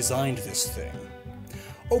whoever designed this thing.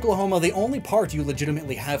 Oklahoma, the only part you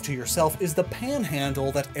legitimately have to yourself is the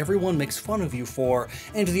panhandle that everyone makes fun of you for,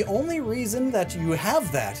 and the only reason that you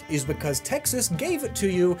have that is because Texas gave it to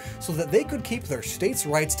you so that they could keep their state's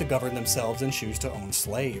rights to govern themselves and choose to own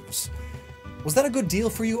slaves. Was that a good deal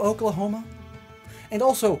for you, Oklahoma? And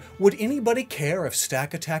also, would anybody care if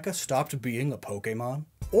Stack-a-Tacka stopped being a Pokemon?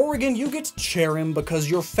 Oregon, you get Cherim because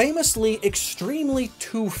you're famously extremely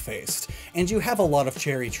two-faced, and you have a lot of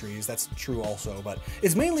cherry trees, that's true also, but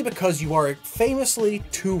it's mainly because you are famously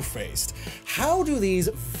two-faced. How do these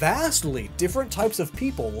vastly different types of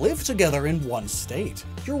people live together in one state?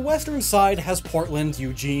 Your western side has Portland,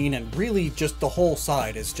 Eugene, and really just the whole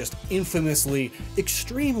side is just infamously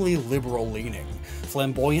extremely liberal-leaning.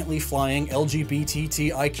 Flamboyantly flying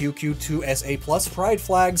LGBTTIQQ2SA+ pride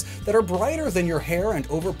flags that are brighter than your hair and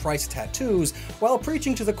overpriced tattoos, while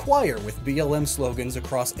preaching to the choir with BLM slogans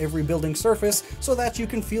across every building surface so that you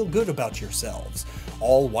can feel good about yourselves.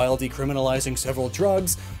 All while decriminalizing several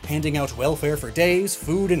drugs, handing out welfare for days,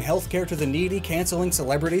 food and healthcare to the needy, canceling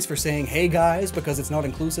celebrities for saying "hey guys" because it's not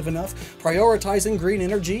inclusive enough, prioritizing green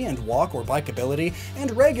energy and walk or bikeability,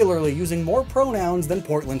 and regularly using more pronouns than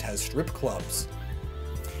Portland has strip clubs.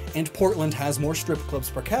 And Portland has more strip clubs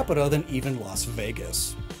per capita than even Las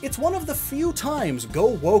Vegas. It's one of the few times Go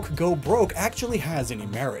Woke, Go Broke actually has any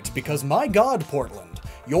merit, because my god, Portland,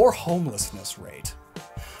 your homelessness rate.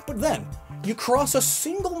 But then, you cross a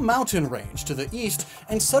single mountain range to the east,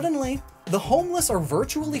 and suddenly, the homeless are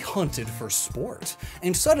virtually hunted for sport.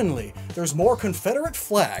 And suddenly, there's more Confederate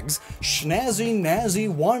flags, schnazzy,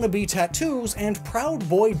 nazzy, wannabe tattoos, and Proud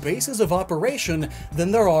Boy bases of operation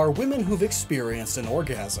than there are women who've experienced an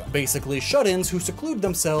orgasm. Basically shut-ins who seclude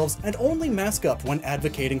themselves and only mask up when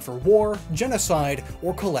advocating for war, genocide,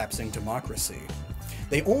 or collapsing democracy.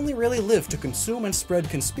 They only really live to consume and spread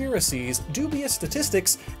conspiracies, dubious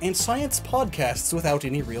statistics, and science podcasts without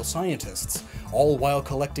any real scientists, all while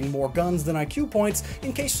collecting more guns than IQ points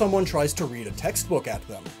in case someone tries to read a textbook at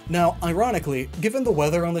them. Now, ironically, given the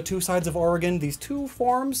weather on the two sides of Oregon, these two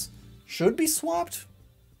forms should be swapped.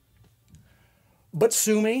 But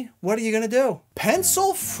sue me, what are you gonna do?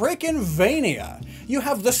 Pennsylvania! You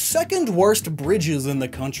have the second worst bridges in the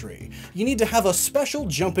country. You need to have a special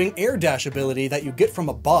jumping air dash ability that you get from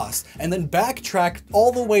a boss, and then backtrack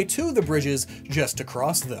all the way to the bridges just to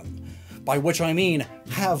cross them. By which I mean,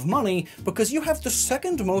 have money, because you have the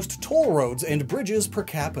second most toll roads and bridges per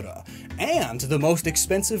capita, and the most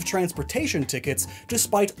expensive transportation tickets,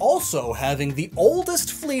 despite also having the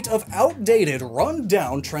oldest fleet of outdated,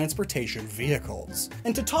 run-down transportation vehicles.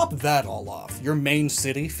 And to top that all off, your main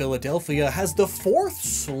city, Philadelphia, has the 4th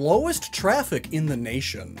slowest traffic in the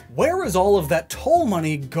nation. Where is all of that toll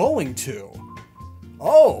money going to?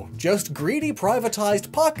 Oh, just greedy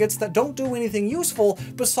privatized pockets that don't do anything useful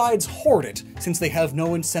besides hoard it, since they have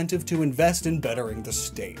no incentive to invest in bettering the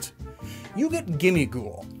state. You get Gimme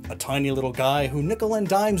Ghoul, a tiny little guy who nickel and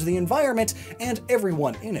dimes the environment and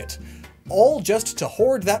everyone in it, all just to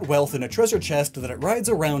hoard that wealth in a treasure chest that it rides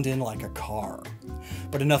around in like a car.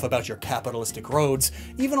 But enough about your capitalistic roads.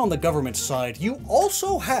 Even on the government side, you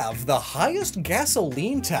also have the highest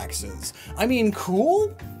gasoline taxes. I mean,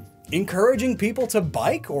 cool? Encouraging people to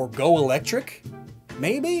bike or go electric?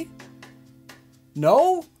 Maybe?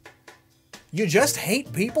 No? You just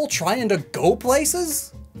hate people trying to go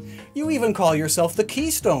places? You even call yourself the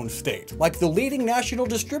Keystone State, like the leading national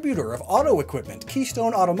distributor of auto equipment,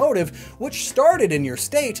 Keystone Automotive, which started in your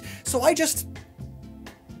state, so I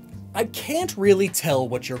can't really tell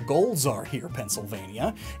what your goals are here,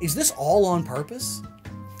 Pennsylvania. Is this all on purpose?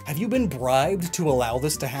 Have you been bribed to allow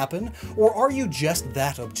this to happen, or are you just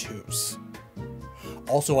that obtuse?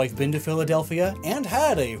 Also, I've been to Philadelphia and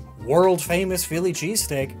had a world-famous Philly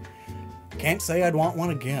cheesesteak. Can't say I'd want one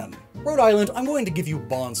again. Rhode Island, I'm going to give you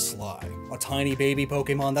Bonsly, a tiny baby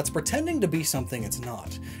Pokemon that's pretending to be something it's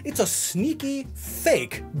not. It's a sneaky,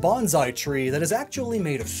 fake bonsai tree that is actually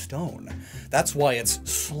made of stone. That's why it's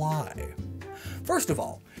sly. First of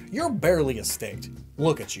all, you're barely a state.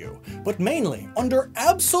 Look at you. But mainly, under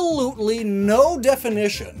absolutely no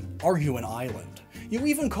definition, are you an island. You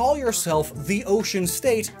even call yourself the Ocean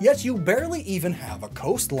State, yet you barely even have a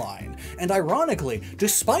coastline. And ironically,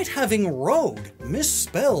 despite having road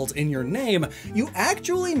misspelled in your name, you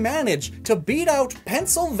actually manage to beat out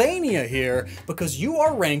Pennsylvania here because you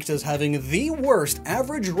are ranked as having the worst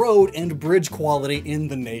average road and bridge quality in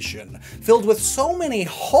the nation, filled with so many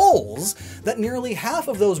holes that nearly half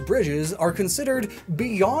of those bridges are considered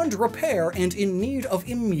beyond repair and in need of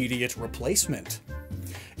immediate replacement.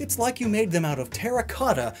 It's like you made them out of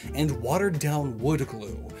terracotta and watered down wood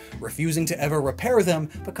glue, refusing to ever repair them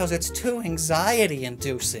because it's too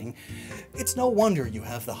anxiety-inducing. It's no wonder you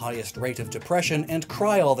have the highest rate of depression and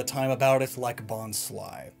cry all the time about it like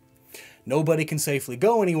Bonsly. Nobody can safely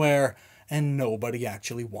go anywhere, and nobody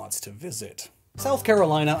actually wants to visit. South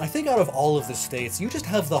Carolina, I think out of all of the states, you just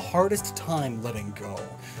have the hardest time letting go.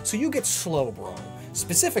 So you get Slowbro.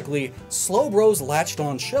 Specifically, Slowbro's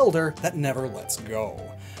latched-on shelter that never lets go.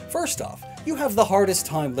 First off, you have the hardest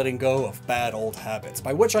time letting go of bad old habits,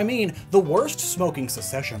 by which I mean the worst smoking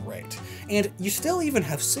cessation rate. And you still even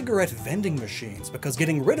have cigarette vending machines, because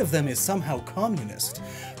getting rid of them is somehow communist.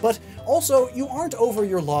 But also, you aren't over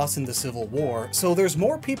your loss in the Civil War, so there's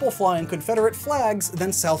more people flying Confederate flags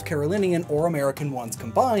than South Carolinian or American ones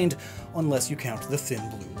combined, unless you count the thin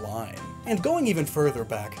blue line. And going even further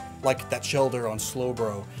back, like that shelter on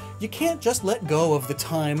Slowbro, you can't just let go of the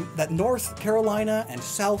time that North Carolina and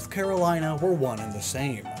South Carolina were one and the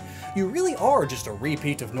same. You really are just a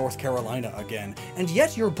repeat of North Carolina again, and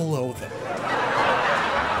yet you're below them.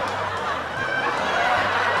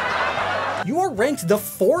 You are ranked the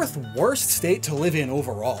 4th worst state to live in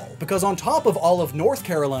overall, because on top of all of North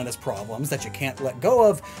Carolina's problems that you can't let go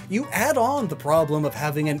of, you add on the problem of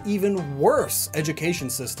having an even worse education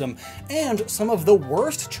system and some of the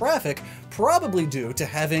worst traffic, probably due to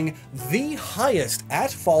having the highest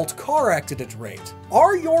at-fault car accident rate.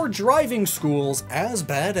 Are your driving schools as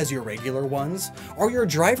bad as your regular ones? Are your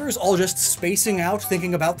drivers all just spacing out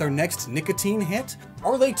thinking about their next nicotine hit?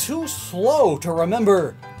 Are they too slow to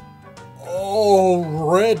remember, "Oh,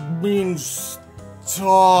 red means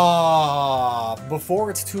stop," before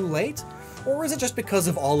it's too late? Or is it just because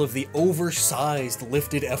of all of the oversized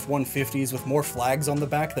lifted F-150s with more flags on the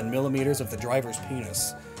back than millimeters of the driver's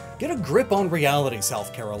penis? Get a grip on reality,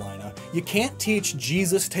 South Carolina. You can't teach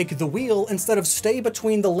Jesus take the wheel instead of stay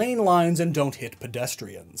between the lane lines and don't hit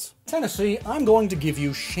pedestrians. Tennessee, I'm going to give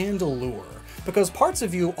you Chandelure, because parts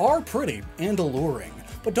of you are pretty and alluring.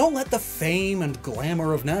 But don't let the fame and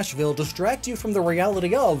glamour of Nashville distract you from the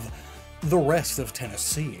reality of the rest of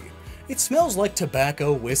Tennessee. It smells like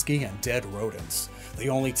tobacco, whiskey, and dead rodents. The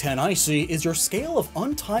only 10 I see is your scale of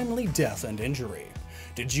untimely death and injury.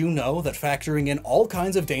 Did you know that factoring in all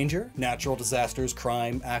kinds of danger, natural disasters,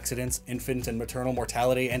 crime, accidents, infant and maternal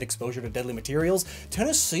mortality, and exposure to deadly materials,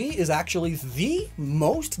 Tennessee is actually the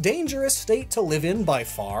most dangerous state to live in by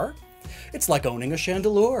far? It's like owning a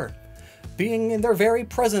chandelure. Being in their very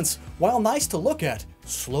presence, while nice to look at,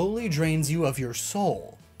 slowly drains you of your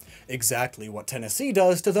soul. Exactly what Tennessee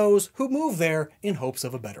does to those who move there in hopes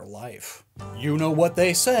of a better life. You know what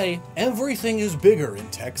they say, everything is bigger in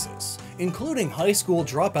Texas, including high school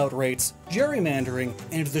dropout rates, gerrymandering,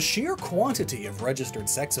 and the sheer quantity of registered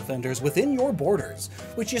sex offenders within your borders,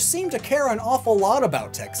 which you seem to care an awful lot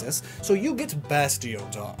about Texas, so you get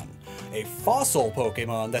Bastiodon, a fossil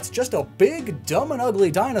Pokemon that's just a big, dumb and ugly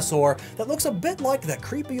dinosaur that looks a bit like that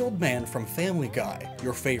creepy old man from Family Guy,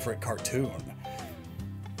 your favorite cartoon.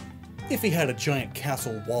 If he had a giant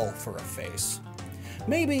castle wall for a face.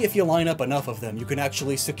 Maybe if you line up enough of them, you can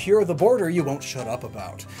actually secure the border you won't shut up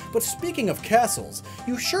about. But speaking of castles,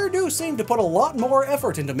 you sure do seem to put a lot more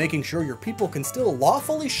effort into making sure your people can still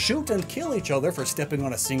lawfully shoot and kill each other for stepping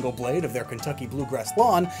on a single blade of their Kentucky bluegrass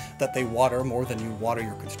lawn that they water more than you water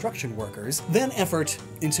your construction workers, than effort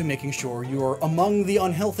into making sure you're among the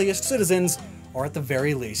unhealthiest citizens, or at the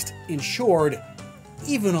very least, insured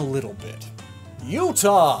even a little bit.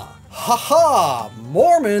 Utah! Haha!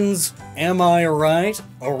 Mormons! Am I right?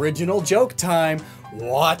 Original joke time.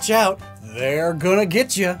 Watch out, they're gonna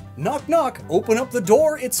get ya. Knock knock, open up the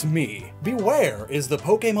door, it's me. Beware is the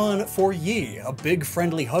Pokemon for ye, a big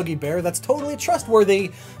friendly huggy bear that's totally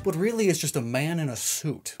trustworthy, but really is just a man in a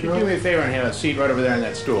suit. Could you do me a favor and have a seat right over there on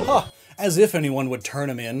that stool? Huh. As if anyone would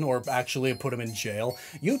turn him in, or actually put him in jail,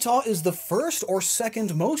 Utah is the first or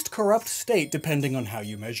second most corrupt state depending on how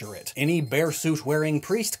you measure it. Any bear suit wearing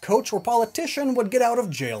priest, coach, or politician would get out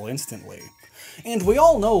of jail instantly. And we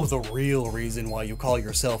all know the real reason why you call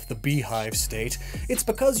yourself the Beehive State. It's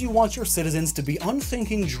because you want your citizens to be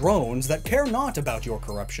unthinking drones that care not about your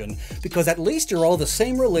corruption, because at least you're all the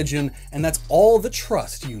same religion, and that's all the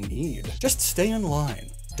trust you need. Just stay in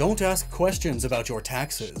line. Don't ask questions about your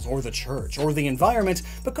taxes, or the church, or the environment,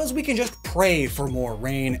 because we can just pray for more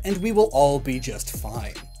rain, and we will all be just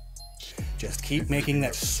fine. Just keep making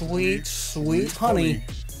that sweet, sweet honey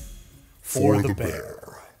for the bear.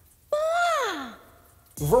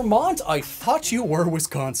 Vermont, I thought you were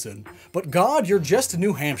Wisconsin. But God, you're just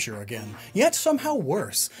New Hampshire again. Yet somehow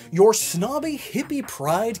worse. Your snobby hippie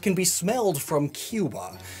pride can be smelled from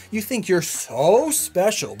Cuba. You think you're so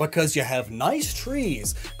special because you have nice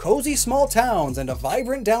trees, cozy small towns, and a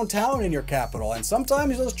vibrant downtown in your capital, and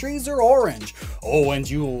sometimes those trees are orange. Oh, and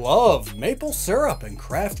you love maple syrup and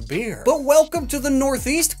craft beer. But welcome to the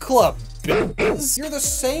Northeast Club, bitches. You're the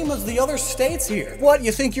same as the other states here. What,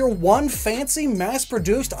 you think your one fancy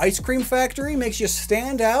mass-produced ice cream factory makes you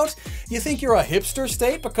stand out? You think you're a hipster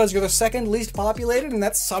state because you're the second least populated and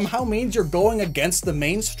that somehow means you're going against the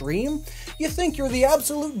mainstream? You think you're the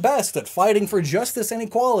absolute best at fighting for justice and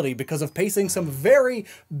equality because of passing some very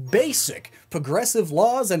basic progressive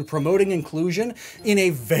laws and promoting inclusion in a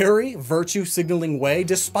very virtue-signaling way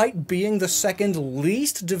despite being the second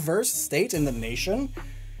least diverse state in the nation?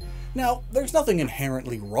 Now, there's nothing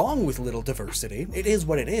inherently wrong with little diversity. It is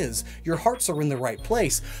what it is. Your hearts are in the right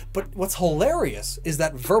place. But what's hilarious is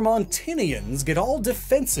that Vermontinians get all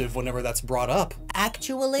defensive whenever that's brought up.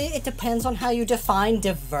 Actually, it depends on how you define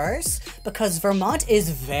diverse, because Vermont is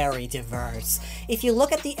very diverse. If you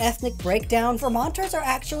look at the ethnic breakdown, Vermonters are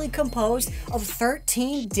actually composed of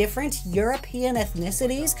 13 different European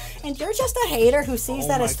ethnicities, and you're just a hater who sees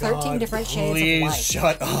that as 13 different shades of white. Please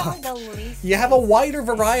shut up. You have a wider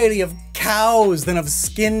variety of cows than of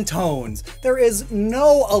skin tones. There is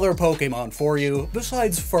no other Pokemon for you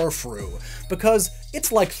besides Furfrou, because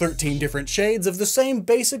it's like 13 different shades of the same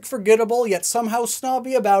basic, forgettable, yet somehow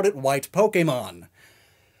snobby about it white Pokemon.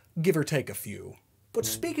 Give or take a few. But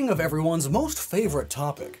speaking of everyone's most favorite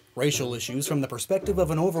topic, racial issues from the perspective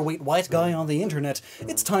of an overweight white guy on the internet,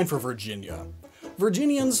 it's time for Virginia.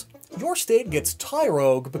 Virginians, your state gets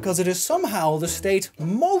Tyrogue because it is somehow the state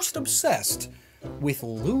most obsessed with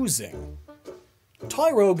losing.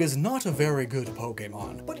 Tyrogue is not a very good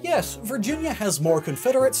Pokemon, but yes, Virginia has more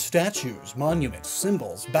Confederate statues, monuments,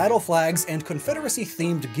 symbols, battle flags, and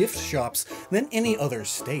Confederacy-themed gift shops than any other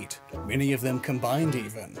state, many of them combined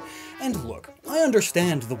even. And look, I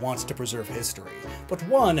understand the want to preserve history, but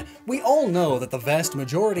one, we all know that the vast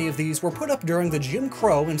majority of these were put up during the Jim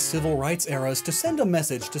Crow and Civil Rights eras to send a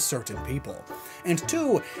message to certain people. And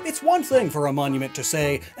two, it's one thing for a monument to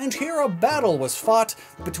say, and here a battle was fought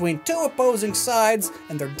between two opposing sides,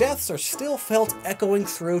 and their deaths are still felt echoing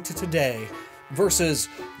through to today, versus,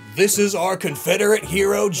 This is our Confederate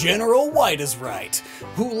hero General White is right,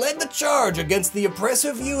 who led the charge against the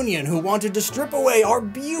oppressive Union who wanted to strip away our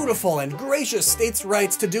beautiful and gracious states'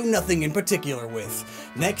 rights to do nothing in particular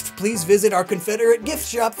with. Next, please visit our Confederate gift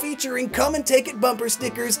shop featuring Come and Take It bumper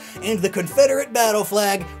stickers and the Confederate battle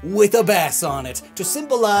flag with a bass on it to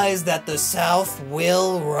symbolize that the South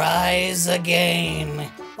will rise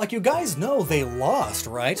again. Like, you guys know they lost,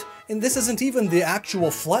 right? And this isn't even the actual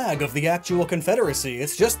flag of the actual Confederacy,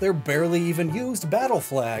 it's just their barely even used battle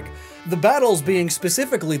flag. The battles being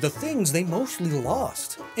specifically the things they mostly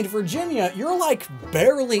lost. In Virginia, you're like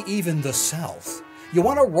barely even the South. You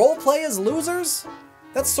wanna roleplay as losers?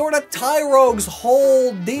 That's sorta Tyrogue's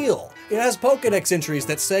whole deal. It has Pokedex entries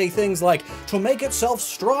that say things like, to make itself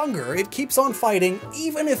stronger, it keeps on fighting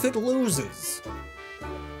even if it loses.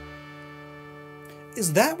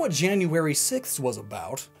 Is that what January 6th was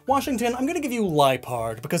about? Washington, I'm gonna give you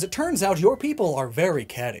Liepard because it turns out your people are very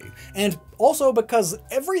catty. And also because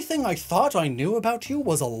everything I thought I knew about you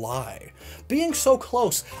was a lie. Being so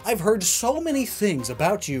close, I've heard so many things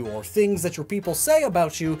about you or things that your people say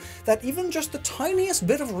about you that even just the tiniest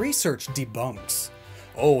bit of research debunks.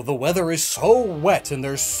 Oh, the weather is so wet and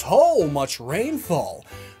there's so much rainfall.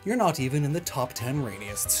 You're not even in the top 10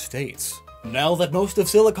 rainiest states. Now that most of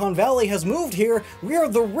Silicon Valley has moved here, we are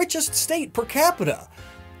the richest state per capita.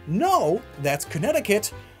 No, that's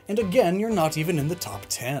Connecticut, and again, you're not even in the top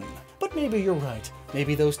 10. But maybe you're right.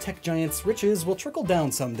 Maybe those tech giants' riches will trickle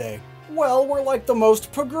down someday. Well, we're like the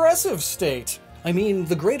most progressive state. I mean,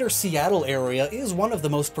 the greater Seattle area is one of the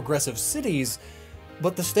most progressive cities,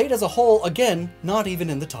 but the state as a whole, again, not even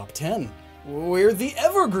in the top 10. We're the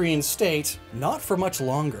evergreen state. Not for much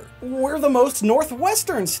longer. We're the most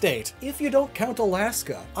northwestern state, if you don't count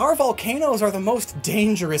Alaska. Our volcanoes are the most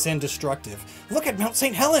dangerous and destructive. Look at Mount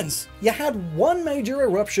St. Helens. You had one major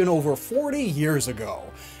eruption over 40 years ago.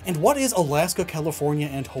 And what is Alaska, California,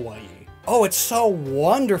 and Hawaii? Oh, it's so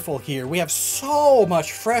wonderful here. We have so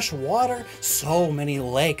much fresh water, so many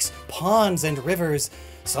lakes, ponds, and rivers.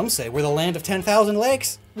 Some say we're the land of 10,000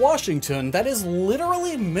 lakes. Washington, that is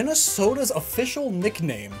literally Minnesota's official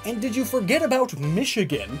nickname. And did you forget about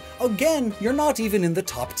Michigan? Again, you're not even in the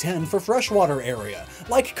top 10 for freshwater area.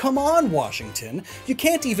 Like, come on, Washington. You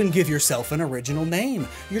can't even give yourself an original name.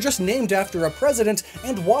 You're just named after a president,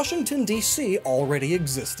 and Washington, D.C. already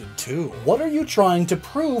existed too. What are you trying to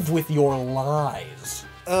prove with your lies?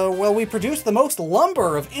 Well, we produce the most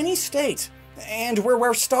lumber of any state. And we're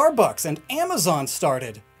where Starbucks and Amazon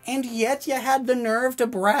started. And yet you had the nerve to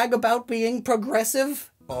brag about being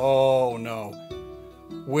progressive? Oh no.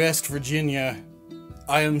 West Virginia,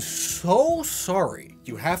 I am so sorry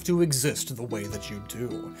you have to exist the way that you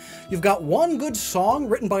do. You've got one good song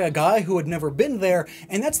written by a guy who had never been there,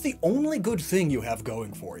 and that's the only good thing you have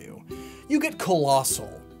going for you. You get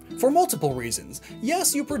colossal. For multiple reasons.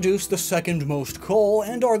 Yes, you produce the second most coal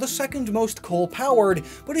and are the second most coal-powered,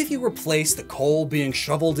 but if you replace the coal being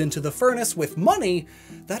shoveled into the furnace with money,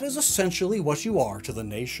 that is essentially what you are to the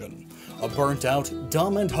nation. A burnt-out,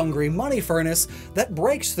 dumb and hungry money furnace that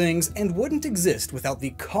breaks things and wouldn't exist without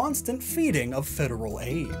the constant feeding of federal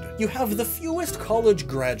aid. You have the fewest college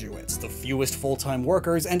graduates, the fewest full-time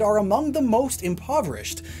workers, and are among the most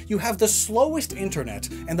impoverished. You have the slowest internet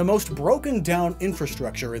and the most broken-down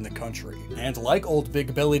infrastructure in the country. And like old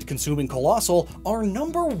big-bellied consuming colossal, are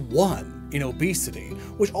number one in obesity,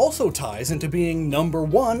 which also ties into being number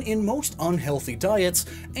one in most unhealthy diets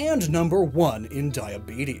and number one in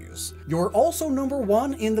diabetes. You're also number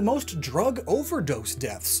one in the most drug overdose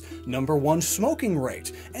deaths, number one smoking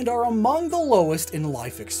rate, and are among the lowest in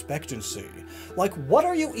life expectancy. Like, what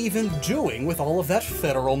are you even doing with all of that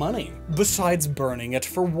federal money, besides burning it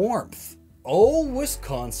for warmth? Oh,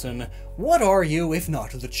 Wisconsin, what are you if not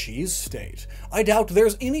the cheese state? I doubt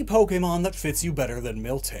there's any Pokemon that fits you better than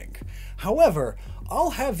Miltank. However, I'll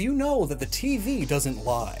have you know that the TV doesn't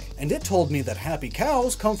lie, and it told me that happy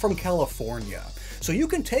cows come from California. So you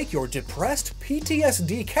can take your depressed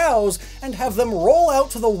PTSD cows and have them roll out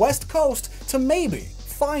to the West Coast to maybe,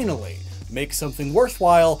 finally, make something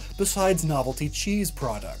worthwhile besides novelty cheese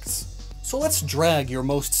products. So let's drag your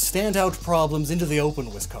most standout problems into the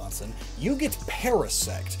open, Wisconsin. You get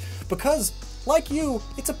Parasect, because, like you,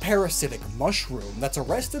 it's a parasitic mushroom that's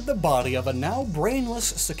arrested the body of a now brainless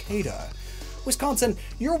cicada. Wisconsin,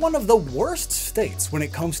 you're one of the worst states when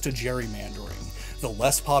it comes to gerrymandering. The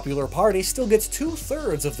less popular party still gets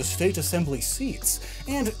 2/3 of the state assembly seats,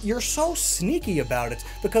 and you're so sneaky about it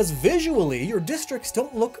because visually your districts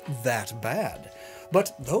don't look that bad.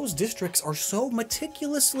 But those districts are so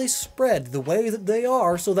meticulously spread the way that they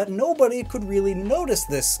are so that nobody could really notice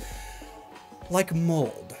this, like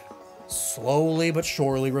mold. slowly but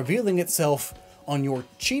surely revealing itself on your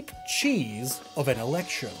cheap cheese of an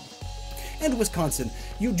election. And Wisconsin,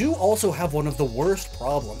 you do also have one of the worst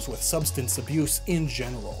problems with substance abuse in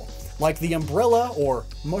general, like the umbrella or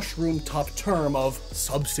mushroom top term of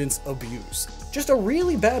substance abuse. Just a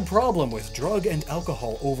really bad problem with drug and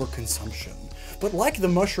alcohol overconsumption. But like the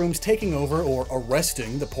mushrooms taking over or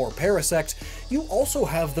arresting the poor parasect, you also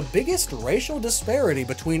have the biggest racial disparity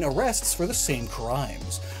between arrests for the same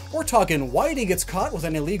crimes. We're talking Whitey gets caught with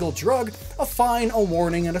an illegal drug, a fine, a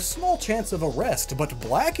warning, and a small chance of arrest, but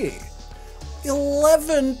Blackie,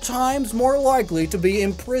 11 times more likely to be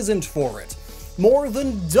imprisoned for it. More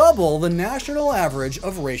than double the national average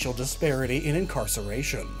of racial disparity in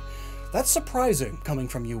incarceration. That's surprising coming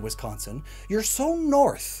from you, Wisconsin. You're so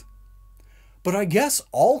north. But I guess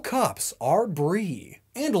all cops are Bree.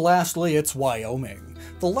 And lastly, it's Wyoming.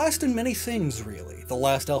 The last in many things, really. The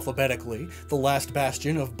last alphabetically, the last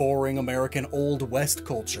bastion of boring American Old West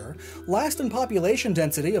culture, last in population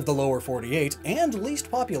density of the lower 48, and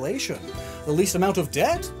least population. The least amount of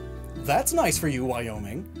debt? That's nice for you,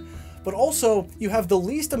 Wyoming. But also, you have the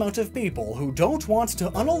least amount of people who don't want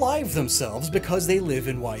to unalive themselves because they live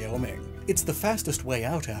in Wyoming. It's the fastest way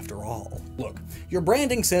out after all. Look, your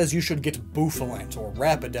branding says you should get Buffalant or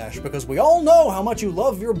Rapidash because we all know how much you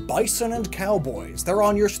love your bison and cowboys. They're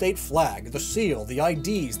on your state flag, the seal, the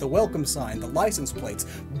IDs, the welcome sign, the license plates.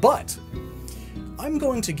 But I'm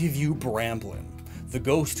going to give you Bramblin, the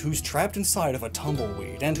ghost who's trapped inside of a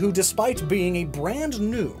tumbleweed and who, despite being a brand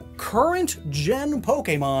new, current-gen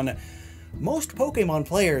Pokemon, most Pokemon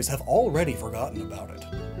players have already forgotten about it.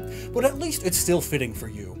 But at least it's still fitting for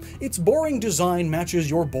you. Its boring design matches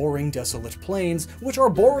your boring desolate plains, which are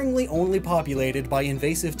boringly only populated by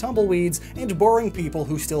invasive tumbleweeds and boring people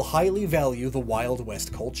who still highly value the Wild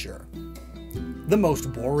West culture. The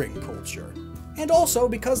most boring culture. And also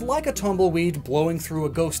because, like a tumbleweed blowing through a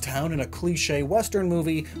ghost town in a cliché Western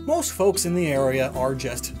movie, most folks in the area are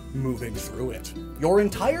just moving through it. Your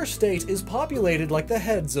entire state is populated like the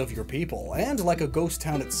heads of your people, and like a ghost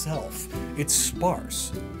town itself. It's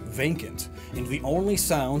sparse, vacant, and the only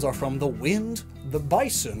sounds are from the wind, the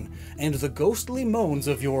bison, and the ghostly moans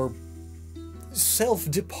of your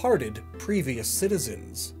self-departed previous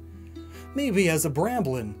citizens. Maybe as a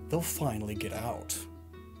Bramblin, they'll finally get out.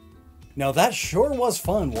 Now that sure was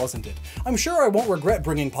fun, wasn't it? I'm sure I won't regret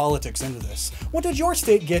bringing politics into this. What did your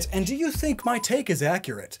state get, and do you think my take is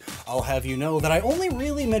accurate? I'll have you know that I only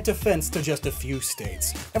really meant offense to just a few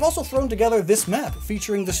states. I've also thrown together this map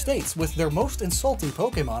featuring the states with their most insulting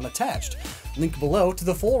Pokemon attached. Link below to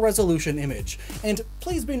the full resolution image. And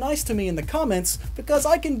please be nice to me in the comments, because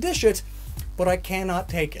I can dish it, but I cannot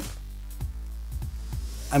take it.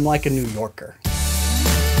 I'm like a New Yorker.